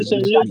our marriages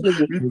and relationships.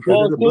 relationships, We pray that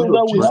or the blood things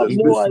that of we have Jesus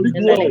will no speak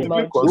In the idea of. name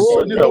positively of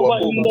Oh, Jesus. concerning our Jehovah,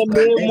 in homes. the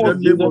name In the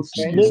of name Jesus, of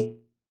Jesus.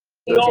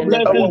 may your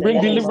Let message our bring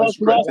walls be deliverance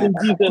to us in strengthened.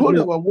 Jesus' God, name.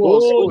 our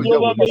walls, Oh, oh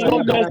Jehovah, Yahweh, may your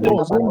build the message walls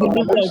of bring our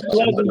deliverance to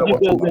us relationships in and our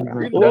Jesus' home. name.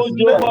 In the Oh,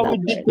 Jehovah, name we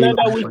of declare Jesus,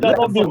 that we shall let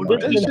the not be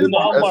victims foundation in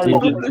be our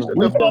marriages. established and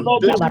We the shall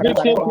not be foundation be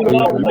victims in strong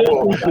our like a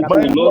wall. relationships, oh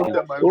My Lord. Lord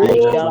and my God,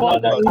 Oh, Shall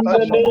not be Father, in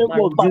the victim of name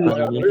of Jesus,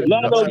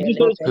 blood of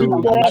Jesus, speak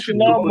for us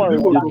in our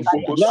marriages.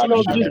 Blood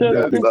of Jesus,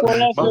 speak for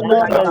us in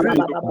our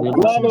marriages.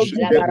 Blood of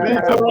Jesus,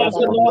 speak for us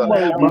in our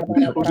marriages.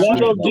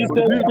 Blood of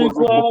Jesus, speak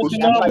for us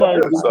in our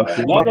marriages.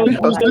 Blood of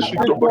Jesus,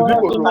 speak for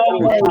us in our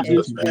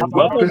marriages.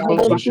 Blood of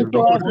Jesus, speak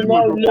for us in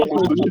our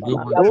relationships.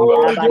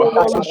 Oh,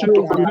 Jehovah, we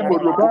praise you.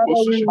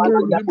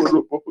 Father,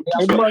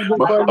 we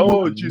magnify you.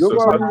 Oh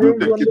Jesus, Jehovah, we Adu raise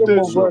de your name,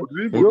 O Kitezo, God.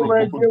 Ribo Jehovah,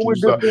 Robo again, we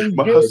Tusa,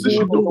 disengage,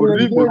 we Mahasishito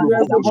Ribo disengage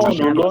Robo every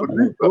horn, O Kosushito Lord.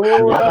 Riba,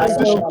 Oh, that is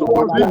Mahasishito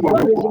enforcing, Ribo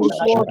that is Robo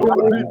enforcing Kosushito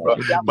any Riba,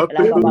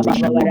 Mapepo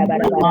Shito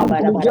Ribo Robo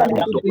legality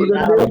Kosushito in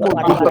the Riba, name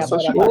of Jesus.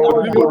 Mahasashito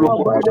Oh, Ribo Jehovah,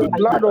 Robo by the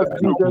blood of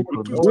Jesus,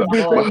 we Oh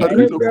God, let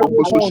disengage Maharino your every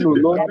Boko horn, O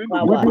Sushite, Lord. let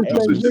Rino We power Boko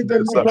disengage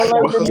and Sushite,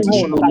 neutralize any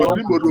horn, O Mahasishito Lord.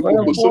 Ribo For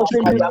Robo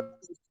enforcing Kosushite. this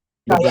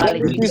We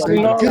legality legalities of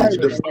in our disengage lives.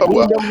 the destruction in the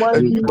In power name the of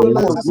that mighty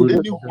name of neutralizes Jesus.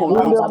 any horn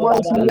In that the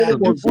stands mighty against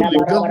name of evil Jesus.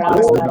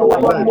 encounters Oh, in our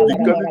Jehovah, life, may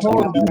this legality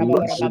horn of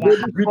destruction. may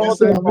this We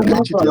altar be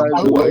disengage their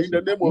neutralized, O power Lord. in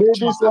the name of May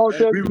this Jesus.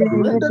 altar We be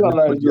render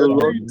them neutralized, O their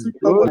Lord. deity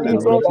Oh, powerless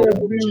this in the altar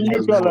name of be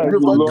Jesus. We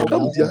neutralized, O Lord.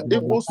 overcome their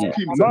evil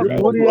schemes and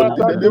evil Makuria plots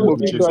in the name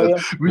of Jesus.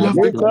 Katosikaya. We are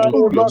Yekare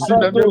victorious in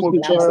the name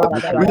of Jesus. Bakatosikaya.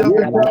 We are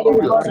Yekare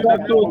victorious in the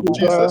name of Bakatosikaya.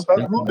 Jesus.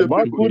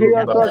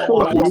 Makuria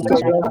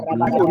Katosikaya.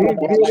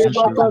 Yekere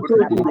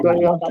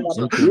Bakatosikaya.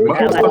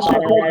 Yekere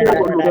Oh,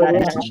 Jehovah, in the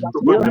name of Jesus.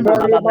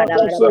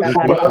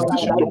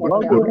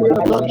 Oh, we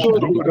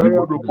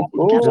declare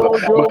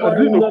that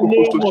may we be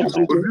restored, O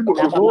Lord.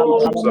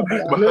 Oh,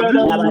 Jehovah,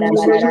 anything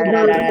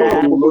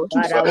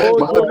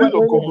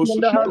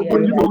that has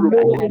been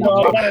delayed in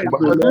our lives,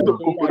 O Lord.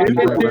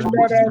 Anything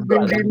that has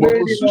been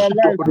delayed in our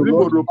lives, O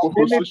Lord.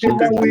 Anything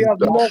that we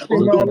have lost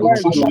in our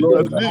lives, O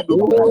Lord.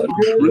 Oh,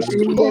 Jehovah,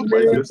 in the Restore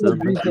my name of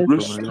destiny. Jesus.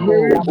 May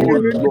we Restore, oh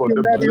gain Lord, anything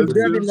the that is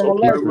dead in blessings our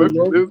of my lives, O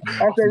Lord. life.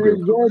 As a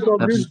result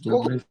of this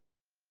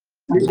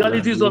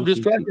legalities of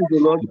distractions, O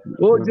Lord.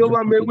 Oh,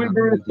 Jehovah, may we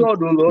be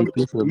restored, O Lord.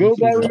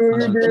 Jehovah, may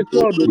we be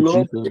restored, O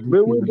Lord.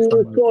 May we be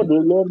restored, O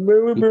Lord. May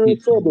we be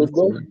restored, O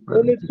God.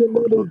 Anything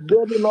that is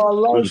dead in our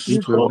lives because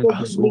Restore of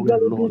the us, oh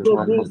legalities Lord, of to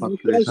our this proper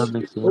distraction. place.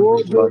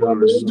 Oh, Jehovah, Father,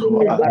 may we be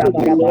restore us, revived,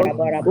 O Lord.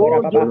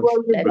 Oh,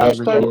 Jehovah, revive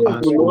restore careers,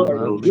 O us, oh Lord.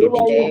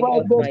 Jehovah, Lord.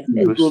 revive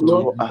destinies, O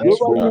Lord. Restore us,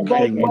 Jehovah, O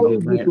revive King of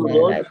marriages, O Kings.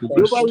 Lord. Jehovah,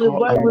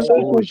 Restore revive us,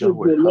 O relationships,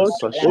 Yahweh. O Lord.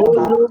 Oh,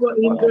 Hasashito Jehovah,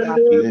 in the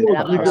name of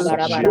Leka Jesus.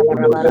 hasashito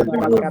May everything be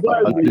barapa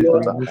revived, O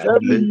Lord. hadita.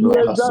 Every Leka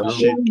year that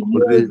hasashito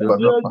years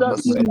barapa that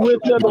seem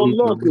wasted hasashito. on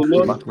us, O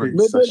Lord. Mate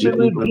May they be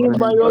sashito redeemed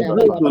by your barapa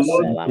grace, O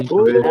Lord. hasi.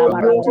 Oh, Leka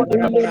Jehovah,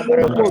 in hadita. the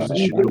name of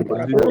Jesus. Mahasashito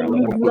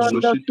Any land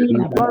that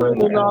seems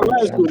barren in our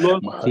lives, O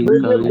Lord. May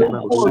Mahadino they bring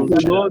forth, O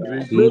Kosoche, Lord.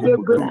 Rino May they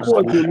bring Koremosa,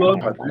 forth, O Lord.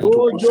 Mahadino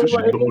Oh,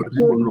 Jehovah, Kosoche,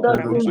 Rimo anything that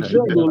seems Rokobosa,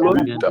 dead, O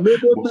Lord. Rita, May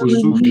they be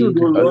Mokosuke, renewed,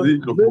 O Lord.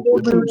 Arino May they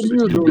be Mokotuse,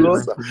 renewed, O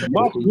Lord. Ketesa,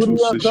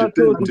 Masuria Mokotuse,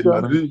 Shetente, Katolika.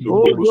 Arino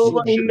Oh,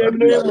 Jehovah, Mokosuche, in the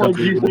name Arita, of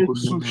Jesus.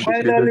 Mokosuche,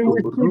 Finally,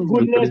 we speak Moruno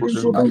goodness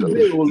into this Kobosanta,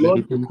 day, O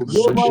Lord. Lendo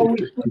Jehovah, Kosuche, we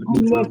speak Arino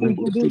goodness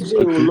into this day,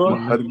 Mokotusa, O Lord.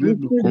 We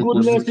Maharino speak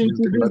goodness Kobosuche,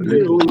 into this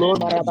day, Arino O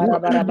Lord. We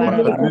Mokotusa, speak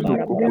goodness Maharino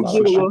into this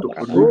day, O Kobosuche, Lord.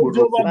 Oh, Rimo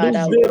Jehovah,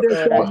 this day Rokobosusa, there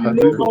shall be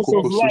no Maharino loss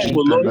of life,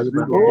 O Kobosuche, Lord.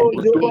 Arino Oh,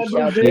 Jehovah,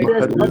 Mokobotusa, this day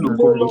there shall be Maharino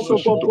no loss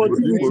of Kobosuche,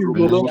 Rimo opportunities,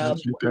 O Lord.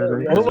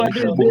 Rokobosuche, Over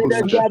this day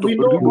there Mokosushi shall to be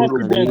no Rimo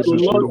accident, O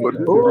Rokobosushi Lord. to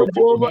Rimo Oh,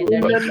 Jehovah,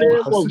 in Rokobosuta, the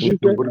name of Mahasishi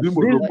to Jesus,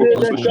 Rimo this day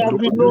there Rokobosushi shall to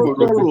be no Rimo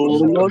sorrow, O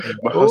Rokobosuta, Lord.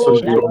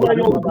 Oh, Mahasashi to Jehovah,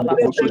 your Rimo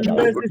goodness and Rokobosushi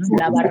to mercy Rimo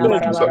should lead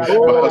us. Rokobosuta,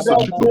 Oh, that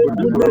Mahasashi to great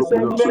Rimo goodness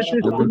and Rokobosushi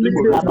mercy to should Rimo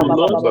lead us, O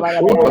Lord. Rokobosuta,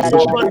 Oh, Mahasashi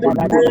Jehovah, to this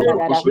Rimo day there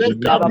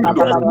Rokobosushi to shall be Rimo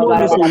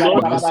testimonies, Rokobosuta, O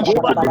Lord. Mahasashi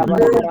to Over this Rimo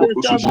day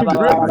there shall Rokobosushi be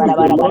to Rimo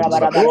breakthroughs, O Lord.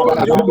 Rokobosuta, Oh,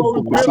 Maharino Jehovah,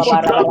 we pray for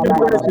Kobosushi to traveling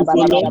Rimo mercies,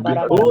 O Rokobosushi Lord. to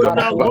Oh, Rita, in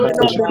our going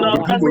out Mahasashi and to our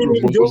Rimo coming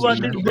in, Jehovah,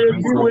 Rokobosushi this to day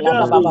Rimo be with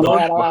us, O Rokobosuta,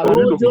 Lord. Oh,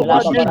 Maharino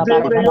Jehovah, this Kobosushi day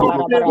to may Rimo your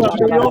favor, Rokobosushi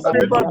may to your Rimo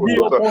favor be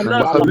Rokobosuta, upon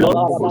us, O Maharino Lord.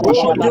 Oh,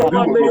 Kobosushi to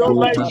Jehovah, Rimo may your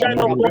light Rokobosushi shine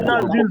to upon Rimo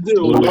us this day,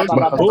 O Rokobosuta, Lord.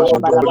 Oh,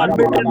 Mahasashi to Jehovah, Rimo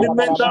may Rokobosushi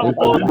elemental to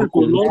Rimo forces,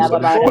 O Lord.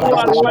 Kobotusa, Oh, Mahasashi to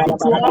align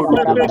to Rimo our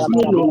perfect Rokobosushi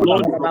will, to O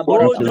Lord. Rimo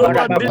Oh, Rokobosuta,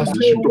 Jehovah, this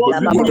day Mahasishi to will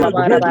Rimo be a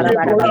great day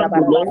for Rokobosushi us,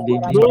 O Lord.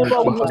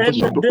 Jehovah, we end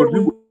Mahasashi the to day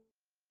with Rimo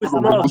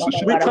smile.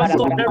 Rokobosushi We to Rimo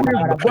cancel every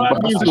Rokobosuta, bad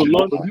news, O Mahasishi to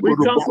Lord. Rimo We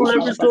cancel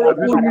every Rokobosushi to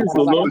sorrowful Rimo news,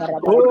 O Lord. Rokobosushi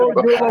to Oh, Rimo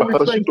Jehovah, we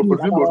Maharashi thank to you.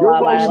 Rimo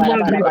Jehovah, we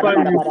Rokobosushi to magnify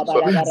Rimo you.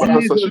 Rokobosuta, In Mahasashi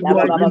Jesus' to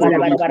mighty Rimo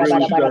name we pray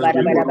with Rokobosushi to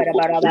Rimo thanksgiving.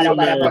 Rokobosuta,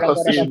 Amen.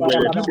 Mahasashi to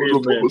Amen. Rimo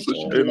Amen.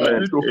 Rokobosushi to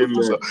Amen. Rimo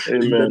Rokobosuta,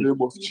 Amen. in the Amen.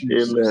 name of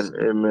Jesus. Amen.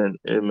 Amen.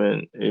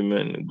 Amen.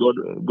 Amen.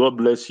 God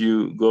bless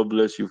you. God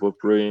bless you for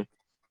praying.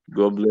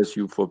 God bless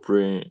you for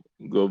praying.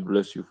 God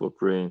bless you for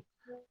praying.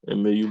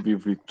 And may you be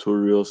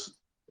victorious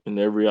in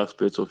every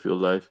aspect of your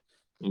life.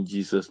 In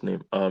Jesus'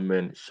 name.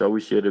 Amen. Shall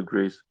we share the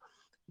grace?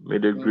 May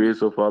the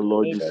grace of our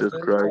Lord May the Jesus grace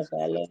of Christ,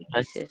 our Lord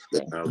Jesus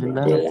Christ, Love of the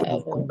God,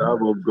 love of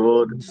love God, of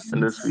God,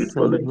 and the and sweet the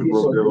fellowship sweet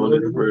of fellowship the of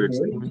Holy the Holy Spirit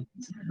Spirit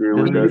be be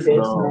with us with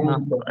us now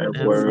now and and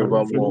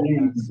forevermore. forevermore.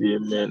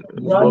 Amen.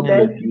 God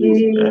bless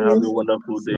you and have a wonderful day.